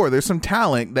said it before. There's some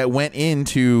talent that went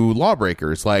into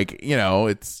Lawbreakers. Like, you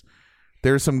know,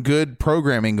 there's some good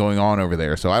programming going on over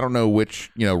there. So I don't know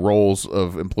which, you know, roles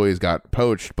of employees got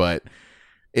poached, but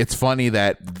it's funny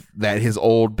that his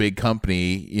old big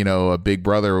company, you know, a Big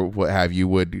Brother, what have you,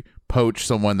 would poach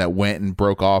someone that went and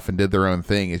broke off and did their own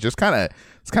thing. It's just kind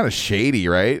of shady,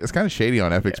 right? It's kind of shady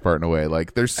on Epic's part in a way.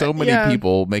 Like, there's so many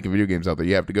people making video games out there.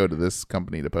 You have to go to this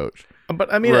company to poach.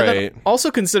 But I mean, right.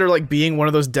 Also consider like being one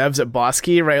of those devs at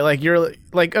Bosky, right? Like, you're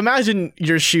like, imagine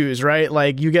your shoes, right?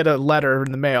 Like, you get a letter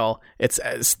in the mail. It's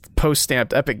post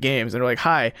stamped Epic Games, and they're like,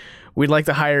 "Hi, we'd like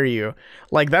to hire you."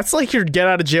 Like, that's like your get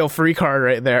out of jail free card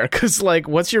right there. Because like,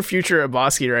 what's your future at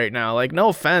Bosky right now? Like, no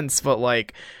offense, but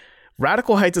like,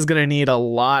 Radical Heights is going to need a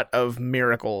lot of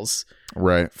miracles,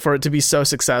 right, for it to be so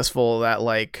successful that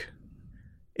like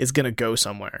it's going to go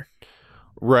somewhere.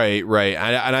 Right.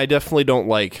 And I definitely don't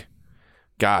like.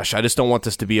 Gosh, I just don't want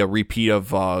this to be a repeat of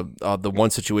the one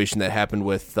situation that happened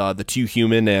with the Two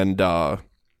Human and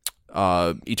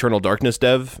Eternal Darkness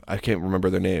dev. I can't remember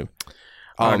their name.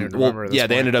 I don't even remember this point.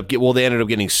 They ended up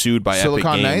getting sued by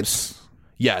Silicon Epic Games. Knights?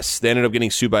 Yes, they ended up getting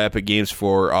sued by Epic Games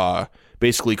for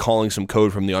basically calling some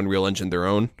code from the Unreal Engine their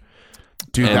own.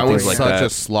 Dude, that was like such a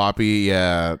sloppy.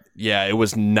 Yeah, it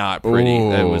was not pretty.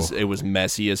 Ooh. It was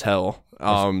messy as hell.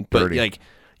 But dirty. like.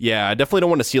 Yeah, I definitely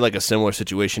don't want to see like a similar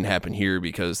situation happen here,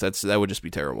 because that would just be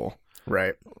terrible.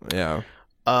 Right. Yeah.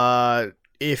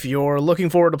 If you're looking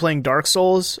forward to playing Dark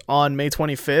Souls on May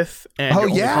 25th and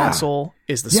your only console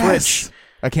is the Switch,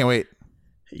 I can't wait.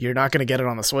 You're not going to get it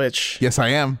on the Switch. Yes, I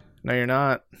am. No, you're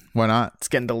not. Why not? It's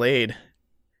getting delayed.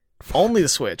 Only the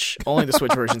Switch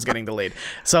version's getting delayed.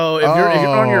 So if you're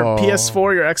on your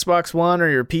PS4, your Xbox One, or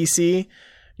your PC,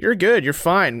 you're good. You're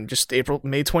fine. Just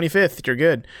May 25th, you're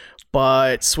good.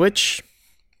 But Switch,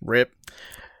 rip.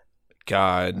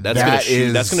 God,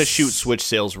 that's gonna shoot Switch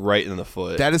sales right in the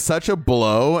foot. That is such a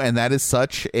blow, and that is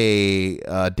such a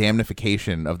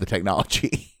damnification of the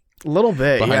technology. A little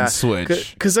bit, behind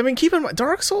Switch. Because I mean, keep in mind,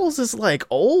 Dark Souls is like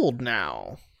old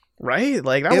now, right?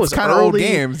 Like that was kind of old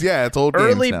games. Yeah, it's old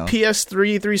early games now.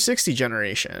 PS3 360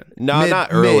 generation. No, not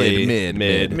early.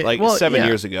 Mid. Like 7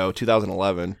 years ago,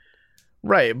 2011.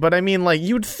 Right, but I mean, like,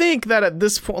 you'd think that at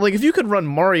this point, like, if you could run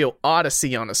Mario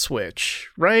Odyssey on a Switch,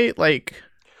 right? Like,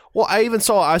 well, I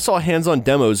saw hands-on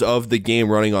demos of the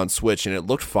game running on Switch, and it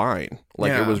looked fine.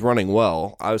 Like, it was running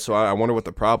well. So I wonder what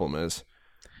the problem is.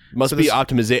 Must be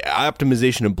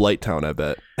optimization in Blighttown, I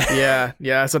bet. Yeah,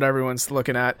 that's what everyone's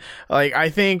looking at. Like, I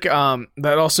think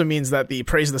that also means that the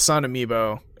Praise of the Sun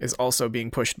amiibo is also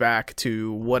being pushed back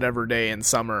to whatever day in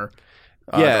summer.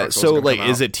 Yeah, so like,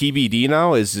 is it TBD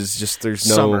now? Is just there's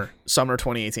no summer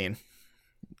 2018?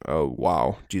 Oh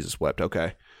wow, Jesus wept.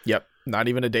 Okay. Yep, not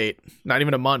even a date, not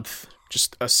even a month,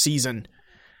 just a season.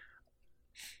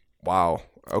 Wow.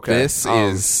 Okay. This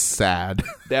is sad.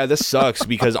 Yeah, this sucks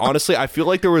because honestly, I feel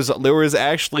like there was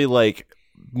actually like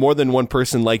more than one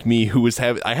person like me who was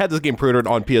I had this game pre-ordered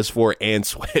on PS4 and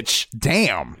Switch.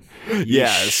 Damn.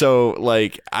 Yeah, so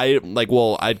like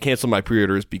I'd cancel my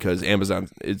pre-orders because Amazon,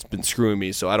 it's been screwing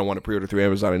me, so I don't want to pre-order through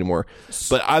Amazon anymore.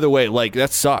 But either way, like,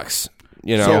 that sucks.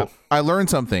 You know, so I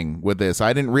learned something with this.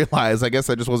 I didn't realize. I guess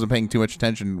I just wasn't paying too much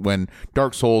attention when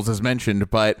Dark Souls is mentioned.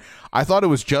 But I thought it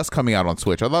was just coming out on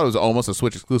Switch. I thought it was almost a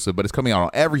Switch exclusive, but it's coming out on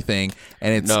everything,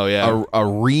 and it's a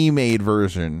remade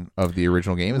version of the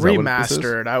original game. Is remastered? That what this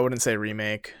is? I wouldn't say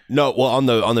remake. No, well, on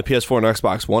the PS4 and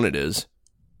Xbox One, it is.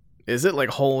 Is it like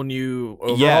whole new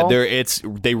overall? Yeah,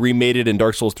 they remade it in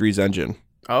Dark Souls 3's engine.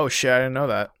 Oh shit, I didn't know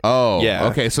that. Oh, yeah.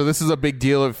 Okay, so this is a big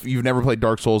deal. If you've never played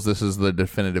Dark Souls, this is the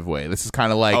definitive way. This is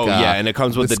kind of like and it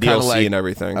comes with the DLC and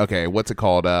everything. Okay, what's it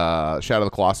called? Shadow of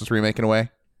the Colossus remake in a way.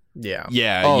 Yeah.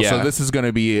 So this is going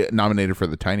to be nominated for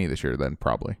the Tiny this year, then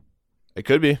probably. It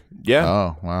could be. Yeah.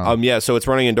 Oh wow. Yeah. So it's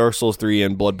running in Dark Souls 3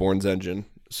 and Bloodborne's engine,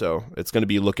 so it's going to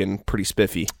be looking pretty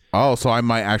spiffy. Oh, so I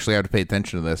might actually have to pay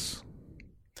attention to this.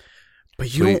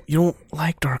 But you don't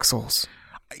like Dark Souls.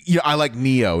 Yeah, I like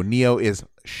Neo. Neo is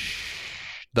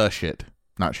the shit,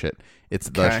 not shit. It's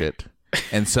the shit.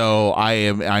 And so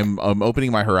I'm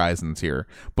opening my horizons here,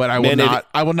 but I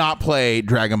will not play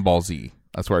Dragon Ball Z.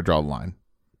 That's where I draw the line.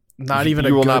 Not even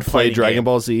you a will good not play Dragon game.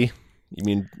 Ball Z. You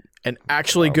mean an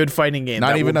actually good fighting game?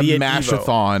 Not that even will a be at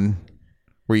mash-a-thon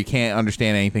where you can't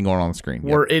understand anything going on the screen.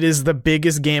 Where it is the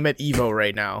biggest game at Evo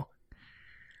right now,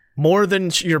 more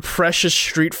than your precious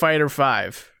Street Fighter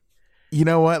V. You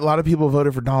know what? A lot of people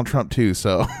voted for Donald Trump too,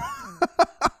 so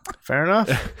fair enough.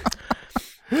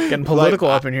 Getting political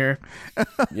up in here.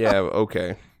 Yeah,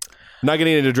 okay. Not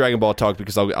getting into Dragon Ball talk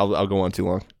because I'll go on too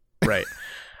long. Right.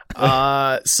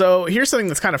 So here's something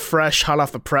that's kind of fresh, hot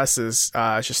off the presses.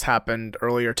 It just happened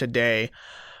earlier today.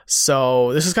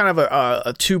 So this is kind of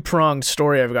a two-pronged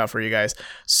story I've got for you guys.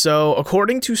 So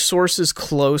according to sources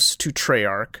close to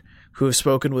Treyarch, who have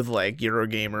spoken with like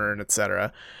Eurogamer and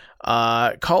etc.,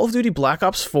 Call of Duty Black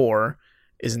Ops 4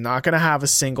 is not going to have a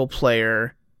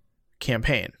single-player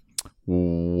campaign.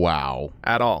 Wow.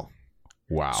 At all.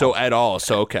 Wow. So at all.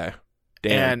 So okay.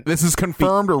 Damn. And this is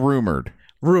confirmed or rumored?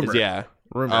 Rumored. Yeah.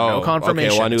 Rumored. No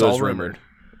confirmation. Okay, well, I knew it's it all was rumored.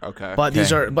 Okay. But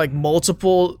these are like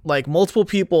multiple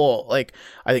people, like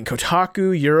I think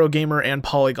Kotaku, Eurogamer, and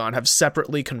Polygon have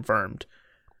separately confirmed.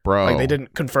 Bro. Like they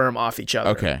didn't confirm off each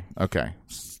other. Okay.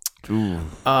 Ooh.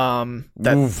 One,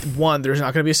 there's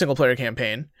not going to be a single player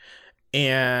campaign.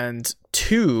 And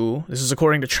two, this is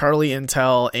according to Charlie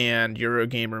Intel and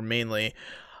Eurogamer mainly,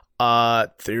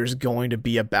 there's going to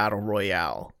be a battle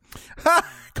royale.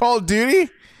 Call of Duty?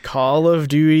 Call of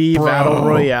Duty Bro. Battle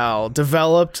Royale.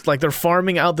 Developed, like they're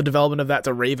farming out the development of that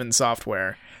to Raven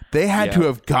Software. They had to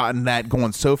have gotten that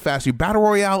going so fast. Battle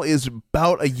Royale is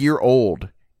about a year old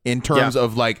in terms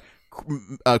of like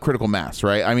critical mass,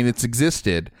 right? I mean, it's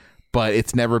existed, but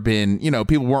it's never been,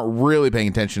 people weren't really paying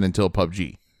attention until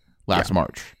PUBG last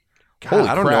March. God,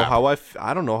 I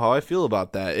don't know how I feel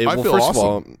about that. I feel first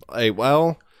awesome. of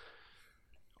all,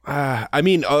 I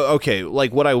mean, okay,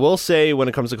 like what I will say when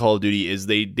it comes to Call of Duty is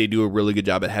they do a really good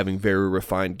job at having very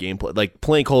refined gameplay. Like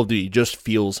playing Call of Duty just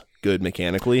feels good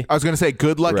mechanically. I was going to say,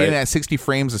 good luck getting at 60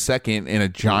 frames a second in a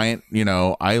giant,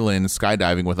 island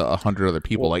skydiving with 100 other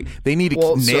people. Like they need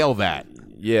to nail that.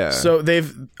 Yeah. So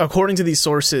they've, according to these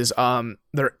sources,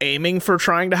 they're aiming for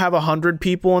trying to have 100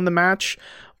 people in the match,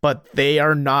 but they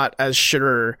are not as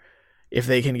sure if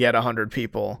they can get 100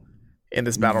 people in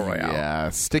this battle royale. Yeah,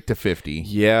 stick to 50.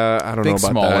 Yeah, I don't know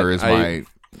about smaller that.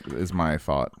 is my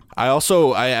thought.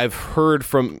 I've heard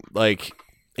from like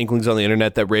inklings on the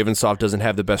internet that Ravensoft doesn't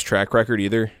have the best track record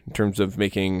either in terms of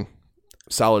making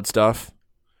solid stuff.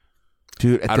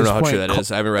 Dude, I don't know how true that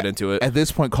is. I haven't read into it. At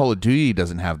this point, Call of Duty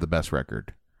doesn't have the best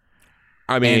record.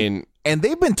 I mean, and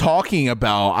they've been talking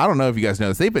about, I don't know if you guys know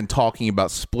this, they've been talking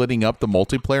about splitting up the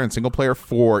multiplayer and single player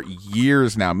for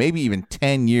years now, maybe even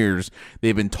 10 years.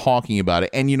 They've been talking about it.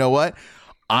 And you know what?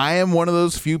 I am one of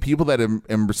those few people that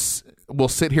will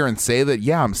sit here and say that,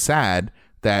 yeah, I'm sad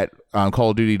that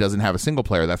Call of Duty doesn't have a single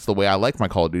player. That's the way I like my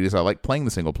Call of Duties. I like playing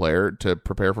the single player to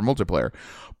prepare for multiplayer.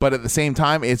 But at the same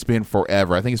time, it's been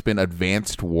forever. I think it's been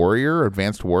Advanced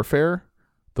Warfare,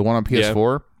 the one on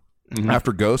PS4.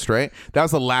 after Ghost, right? That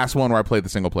was the last one where I played the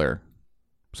single player.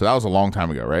 So that was a long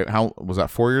time ago, right? How was that?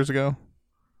 4 years ago?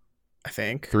 I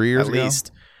think 3 years at ago?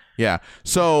 least. Yeah.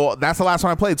 So that's the last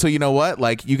one I played. So you know what?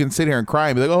 Like, you can sit here and cry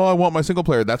and be like, "Oh, I want my single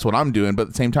player." That's what I'm doing. But at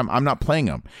the same time, I'm not playing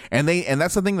them. And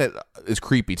that's the thing that is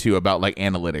creepy too about like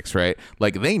analytics, right?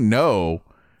 Like, they know.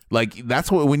 Like, that's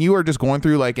what, when you are just going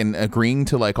through like and agreeing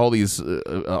to like all these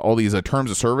terms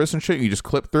of service and shit, you just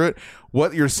clip through it.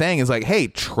 What you're saying is like, hey,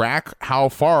 track how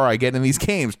far I get in these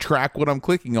games, track what I'm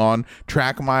clicking on,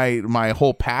 track my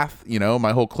whole path,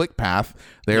 my whole click path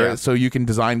there, so you can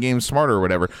design games smarter or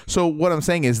whatever. So what I'm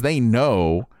saying is they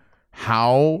know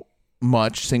how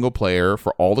much single player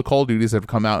for all the Call of Duties that have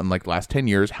come out in like the last 10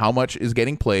 years, how much is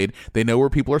getting played. They know where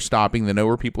people are stopping. They know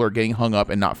where people are getting hung up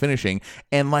and not finishing.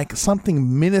 And like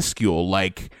something minuscule,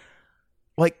 like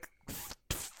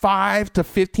 5 to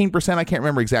 15%, I can't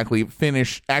remember exactly,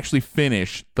 actually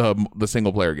finish the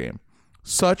single player game.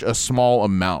 Such a small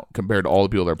amount compared to all the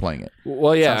people that are playing it.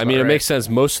 Well, yeah, I mean, it makes sense.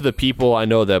 Most of the people I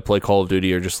know that play Call of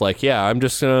Duty are just like, yeah, I'm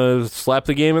just going to slap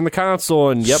the game in the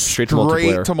console and, straight to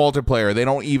multiplayer. They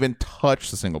don't even touch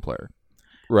the single player.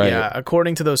 Right. Yeah,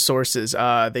 according to those sources,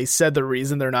 they said the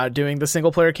reason they're not doing the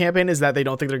single player campaign is that they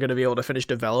don't think they're going to be able to finish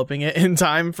developing it in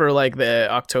time for, like, the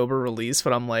October release.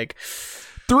 But I'm like...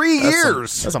 3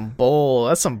 years. That's some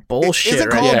bullshit.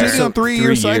 Isn't Call of Duty on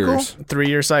 3-year cycle?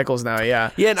 3-year cycles now,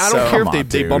 yeah. Yeah, and I don't care if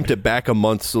they bumped it back a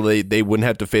month so they wouldn't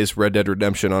have to face Red Dead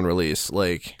Redemption on release.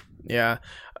 Like, yeah,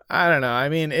 I don't know. I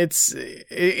mean,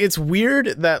 it's weird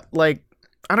that, like,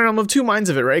 I don't know. I'm of two minds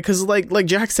of it, right? Because like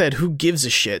Jack said, who gives a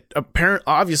shit?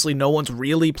 Obviously, no one's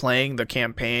really playing the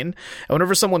campaign. And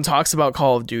whenever someone talks about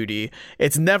Call of Duty,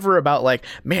 it's never about like,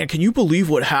 man, can you believe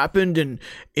what happened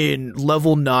in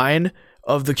level 9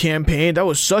 of the campaign? That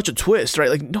was such a twist, right?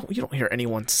 Like, no, you don't hear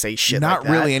anyone say shit Not like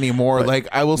that. really anymore. But, like,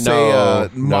 I will say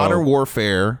Modern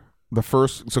Warfare, the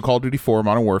first, so Call of Duty 4,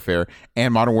 Modern Warfare,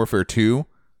 and Modern Warfare 2,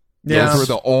 those were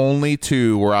the only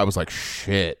two where I was like,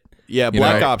 shit. Yeah,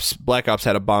 Black Ops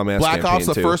had a bomb-ass campaign,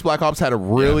 the first Black Ops had a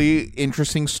really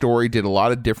interesting story, did a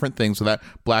lot of different things. So that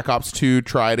Black Ops 2,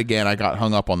 tried again. I got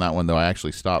hung up on that one, though. I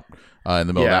actually stopped in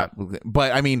the middle of that.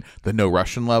 But, I mean, the no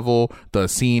Russian level, the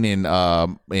scene in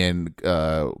Call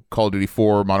of Duty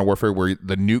 4, Modern Warfare, where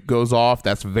the nuke goes off,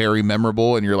 that's very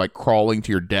memorable, and you're, like, crawling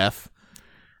to your death.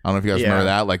 I don't know if you guys remember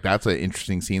that. Like, that's an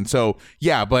interesting scene. So,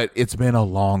 yeah, but it's been a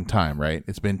long time, right?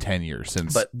 It's been 10 years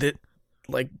since... But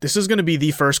this is going to be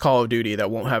the first Call of Duty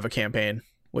that won't have a campaign,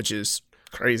 which is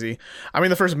crazy. I mean,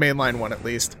 the first mainline one, at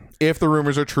least. If the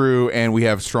rumors are true, and we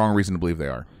have strong reason to believe they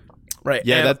are. Right.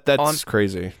 Yeah, that's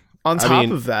crazy. On top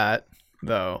of that,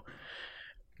 though,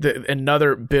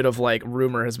 another bit of, like,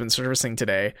 rumor has been surfacing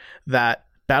today that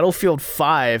Battlefield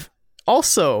 5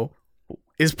 also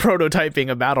is prototyping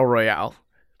a Battle Royale.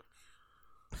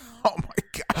 Oh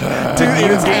my god, dude!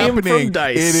 It is happening.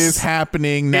 It is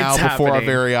happening now before our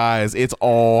very eyes. It's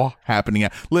all happening.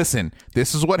 Listen,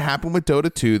 this is what happened with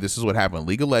Dota 2. This is what happened with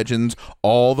League of Legends.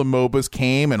 All the MOBAs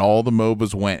came and all the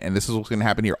MOBAs went, and this is what's going to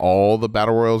happen here. All the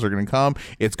battle royals are going to come.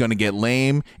 It's going to get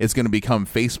lame. It's going to become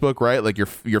Facebook, right? Like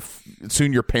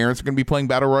soon your parents are going to be playing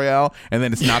Battle Royale, and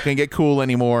then it's not going to get cool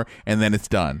anymore, and then it's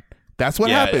done. That's what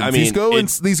happens. I mean, these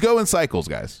go in cycles,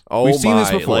 guys. We've seen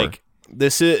this before. Like,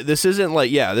 this isn't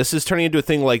like, this is turning into a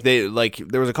thing like there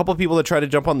was a couple of people that tried to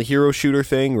jump on the hero shooter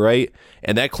thing, right?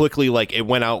 And that quickly, like, it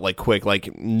went out like quick,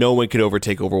 like no one could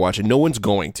overtake Overwatch, and no one's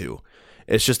going to.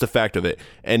 It's just a fact of it.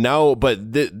 And now,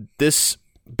 but this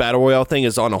Battle Royale thing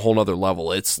is on a whole nother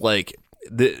level. It's like,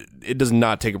 it does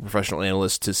not take a professional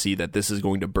analyst to see that this is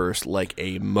going to burst like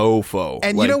a mofo.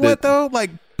 And like, you know what though? Like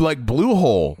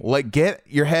Bluehole, like, get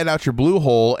your head out your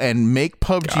Bluehole and make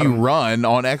PUBG run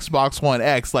on Xbox One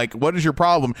X. Like, what is your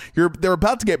problem? They're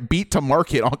about to get beat to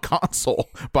market on console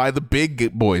by the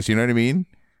big boys. You know what I mean?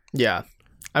 Yeah.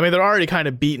 I mean, they're already kind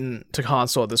of beaten to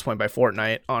console at this point by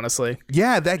Fortnite, honestly.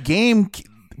 Yeah, that game,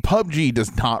 PUBG,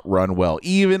 does not run well,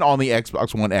 even on the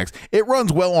Xbox One X. It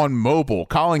runs well on mobile.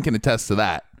 Colin can attest to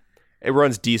that. It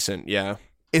runs decent, yeah.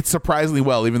 It's surprisingly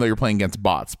well, even though you're playing against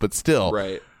bots, but still.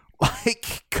 Right.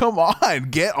 Like, come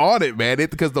on, get on it, man.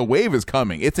 Because the wave is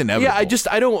coming. It's inevitable. Yeah,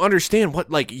 I don't understand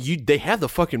what, like, they have the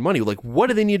fucking money. Like, what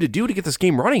do they need to do to get this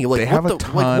game running? Like, they have a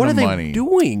ton what of are money. they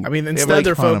doing? I mean, instead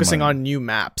they're focusing on new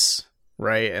maps,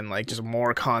 right? And, like, just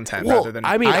more content rather than...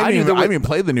 I haven't even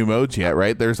played the new modes yet,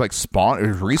 right? There's, like,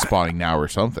 there's respawning now or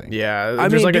something. Yeah,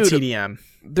 there's like a TDM.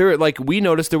 There, like, we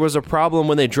noticed there was a problem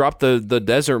when they dropped the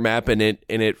desert map and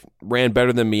it ran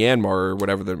better than Myanmar or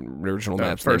whatever the original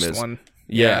map's name is. First one.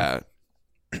 Yeah.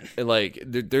 Like,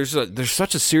 there's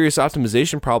such a serious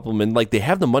optimization problem, and like, they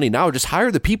have the money now. Just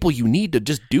hire the people you need to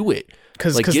just do it.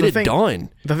 Because Like, get it done.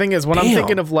 The thing is, when I'm Damn.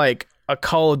 thinking of like a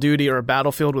Call of Duty or a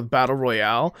Battlefield with Battle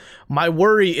Royale, my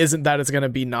worry isn't that it's going to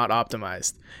be not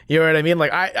optimized. You know what I mean?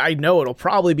 Like, I know it'll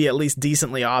probably be at least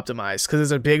decently optimized because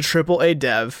it's a big AAA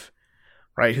dev,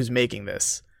 right, who's making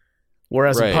this.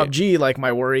 Whereas in Right. PUBG, like,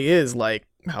 my worry is, like,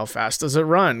 how fast does it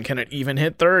run? Can it even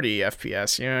hit 30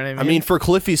 FPS? You know what I mean? I mean, for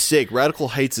Cliffy's sake, Radical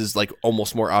Heights is like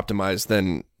almost more optimized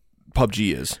than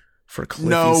PUBG is. for Cliffy's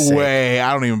No sake. way.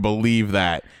 I don't even believe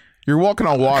that. You're walking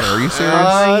on water. Are you serious?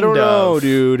 I don't Kind know, of.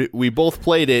 dude. We both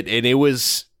played it, and it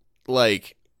was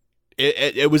like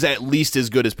it was at least as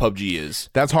good as PUBG is.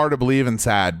 That's hard to believe and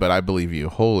sad, but I believe you.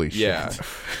 Holy shit. Yeah.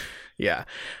 Yeah.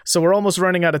 So we're almost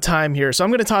running out of time here. So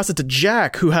I'm going to toss it to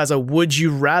Jack, who has a would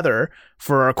you rather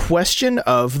for our question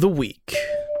of the week.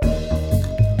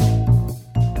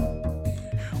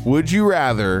 Would you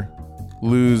rather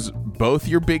lose both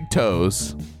your big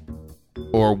toes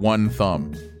or one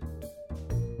thumb?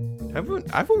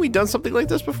 Haven't we done something like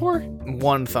this before?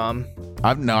 One thumb.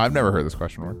 I've never heard this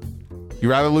question before. You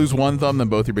rather lose one thumb than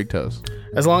both your big toes?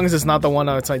 As long as it's not the one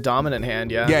that's like dominant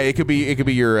hand, yeah. Yeah, it could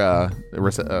be your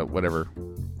whatever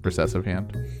recessive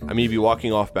hand. I mean, you'd be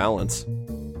walking off balance.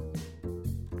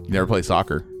 You never play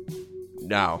soccer.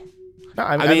 No. No,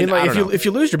 I mean, mean, like I don't know. if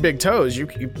you lose your big toes, you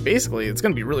basically it's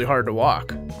going to be really hard to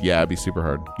walk. Yeah, it'd be super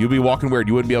hard. You'd be walking weird.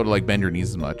 You wouldn't be able to like bend your knees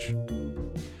as much.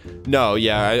 No,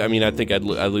 yeah. I mean, I think I'd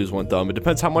lose one thumb. It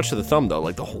depends how much of the thumb, though.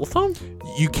 Like the whole thumb?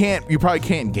 You probably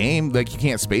can't game, like you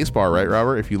can't spacebar, right,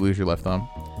 Robert, if you lose your left thumb?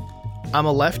 I'm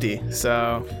a lefty,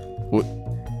 so What?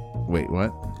 Wait,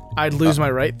 what? I'd lose my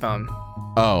right thumb.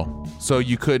 Oh, so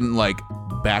you couldn't like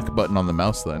back button on the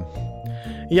mouse then?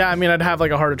 Yeah, I mean, I'd have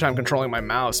like a harder time controlling my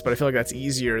mouse, but I feel like that's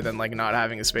easier than like not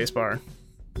having a spacebar.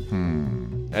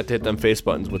 I had to hit them face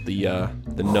buttons with the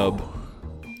nub.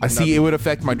 I see it would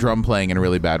affect my drum playing in a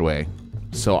really bad way.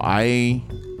 So I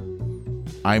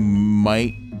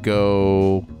might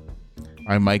go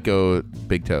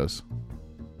big toes.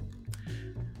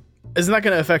 Isn't that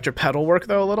going to affect your pedal work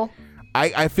though a little?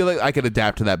 I feel like I could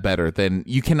adapt to that better than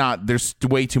you cannot. There's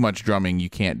way too much drumming you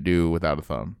can't do without a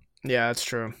thumb. Yeah, that's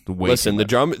true. Listen, the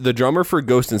drummer for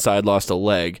Ghost Inside lost a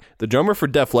leg. The drummer for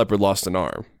Def Leppard lost an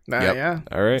arm. Yep. Yeah,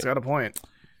 All right. he's got a point.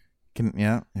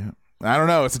 Yeah. I don't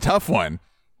know. It's a tough one.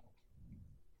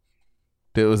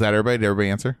 Was that everybody? Did everybody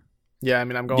answer? Yeah, I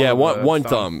mean, I'm going. Yeah, with the one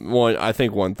thumb. I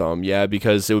think one thumb. Yeah,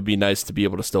 because it would be nice to be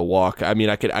able to still walk. I mean,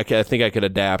 I think I could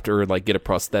adapt or like get a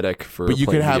prosthetic for. But you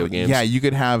playing could have, video games. yeah, you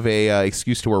could have a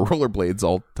excuse to wear rollerblades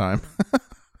all the time.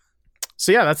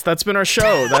 So yeah, that's been our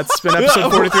show. That's been episode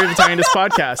 43 of the Tiny Disc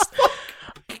Podcast.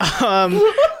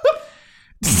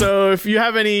 So if you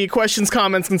have any questions,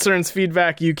 comments, concerns,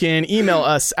 feedback, you can email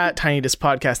us at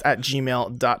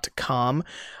tinydiscpodcast@gmail.com.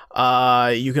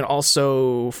 You can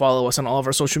also follow us on all of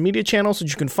our social media channels,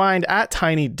 which you can find at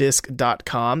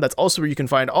tinydisc.com. That's also where you can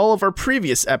find all of our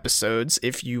previous episodes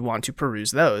if you want to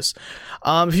peruse those.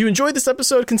 If you enjoyed this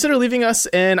episode, consider leaving us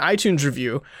an iTunes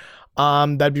review.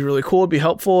 That'd be really cool. It'd be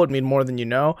helpful. It'd mean more than you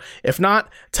know. If not,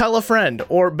 tell a friend.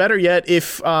 Or better yet,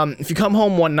 if you come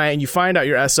home one night and you find out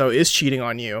your SO is cheating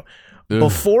on you,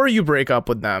 before you break up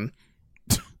with them,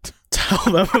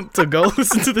 tell them to go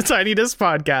listen to the Tiny Disc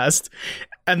Podcast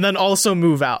and then also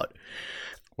move out.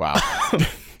 Wow.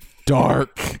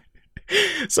 Dark.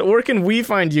 So where can we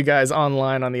find you guys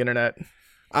online on the internet?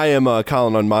 I am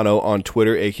Colin Unmano on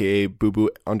Twitter, aka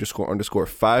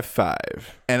booboo__55.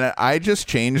 And I just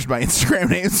changed my Instagram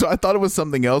name, so I thought it was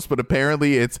something else, but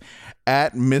apparently it's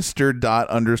at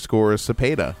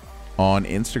Mr._Cepeda on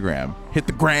Instagram. Hit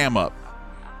the gram up.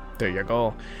 There you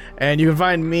go. And you can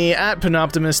find me at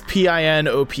Pinoptimist,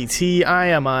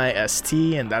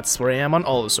 PINOPTIMIST, and that's where I am on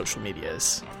all the social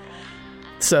medias.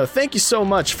 So thank you so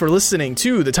much for listening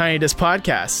to the Tiny Disc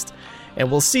Podcast, and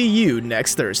we'll see you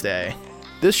next Thursday.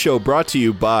 This show brought to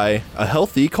you by a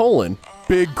healthy colon.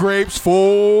 Big grapes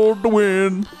for the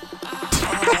win.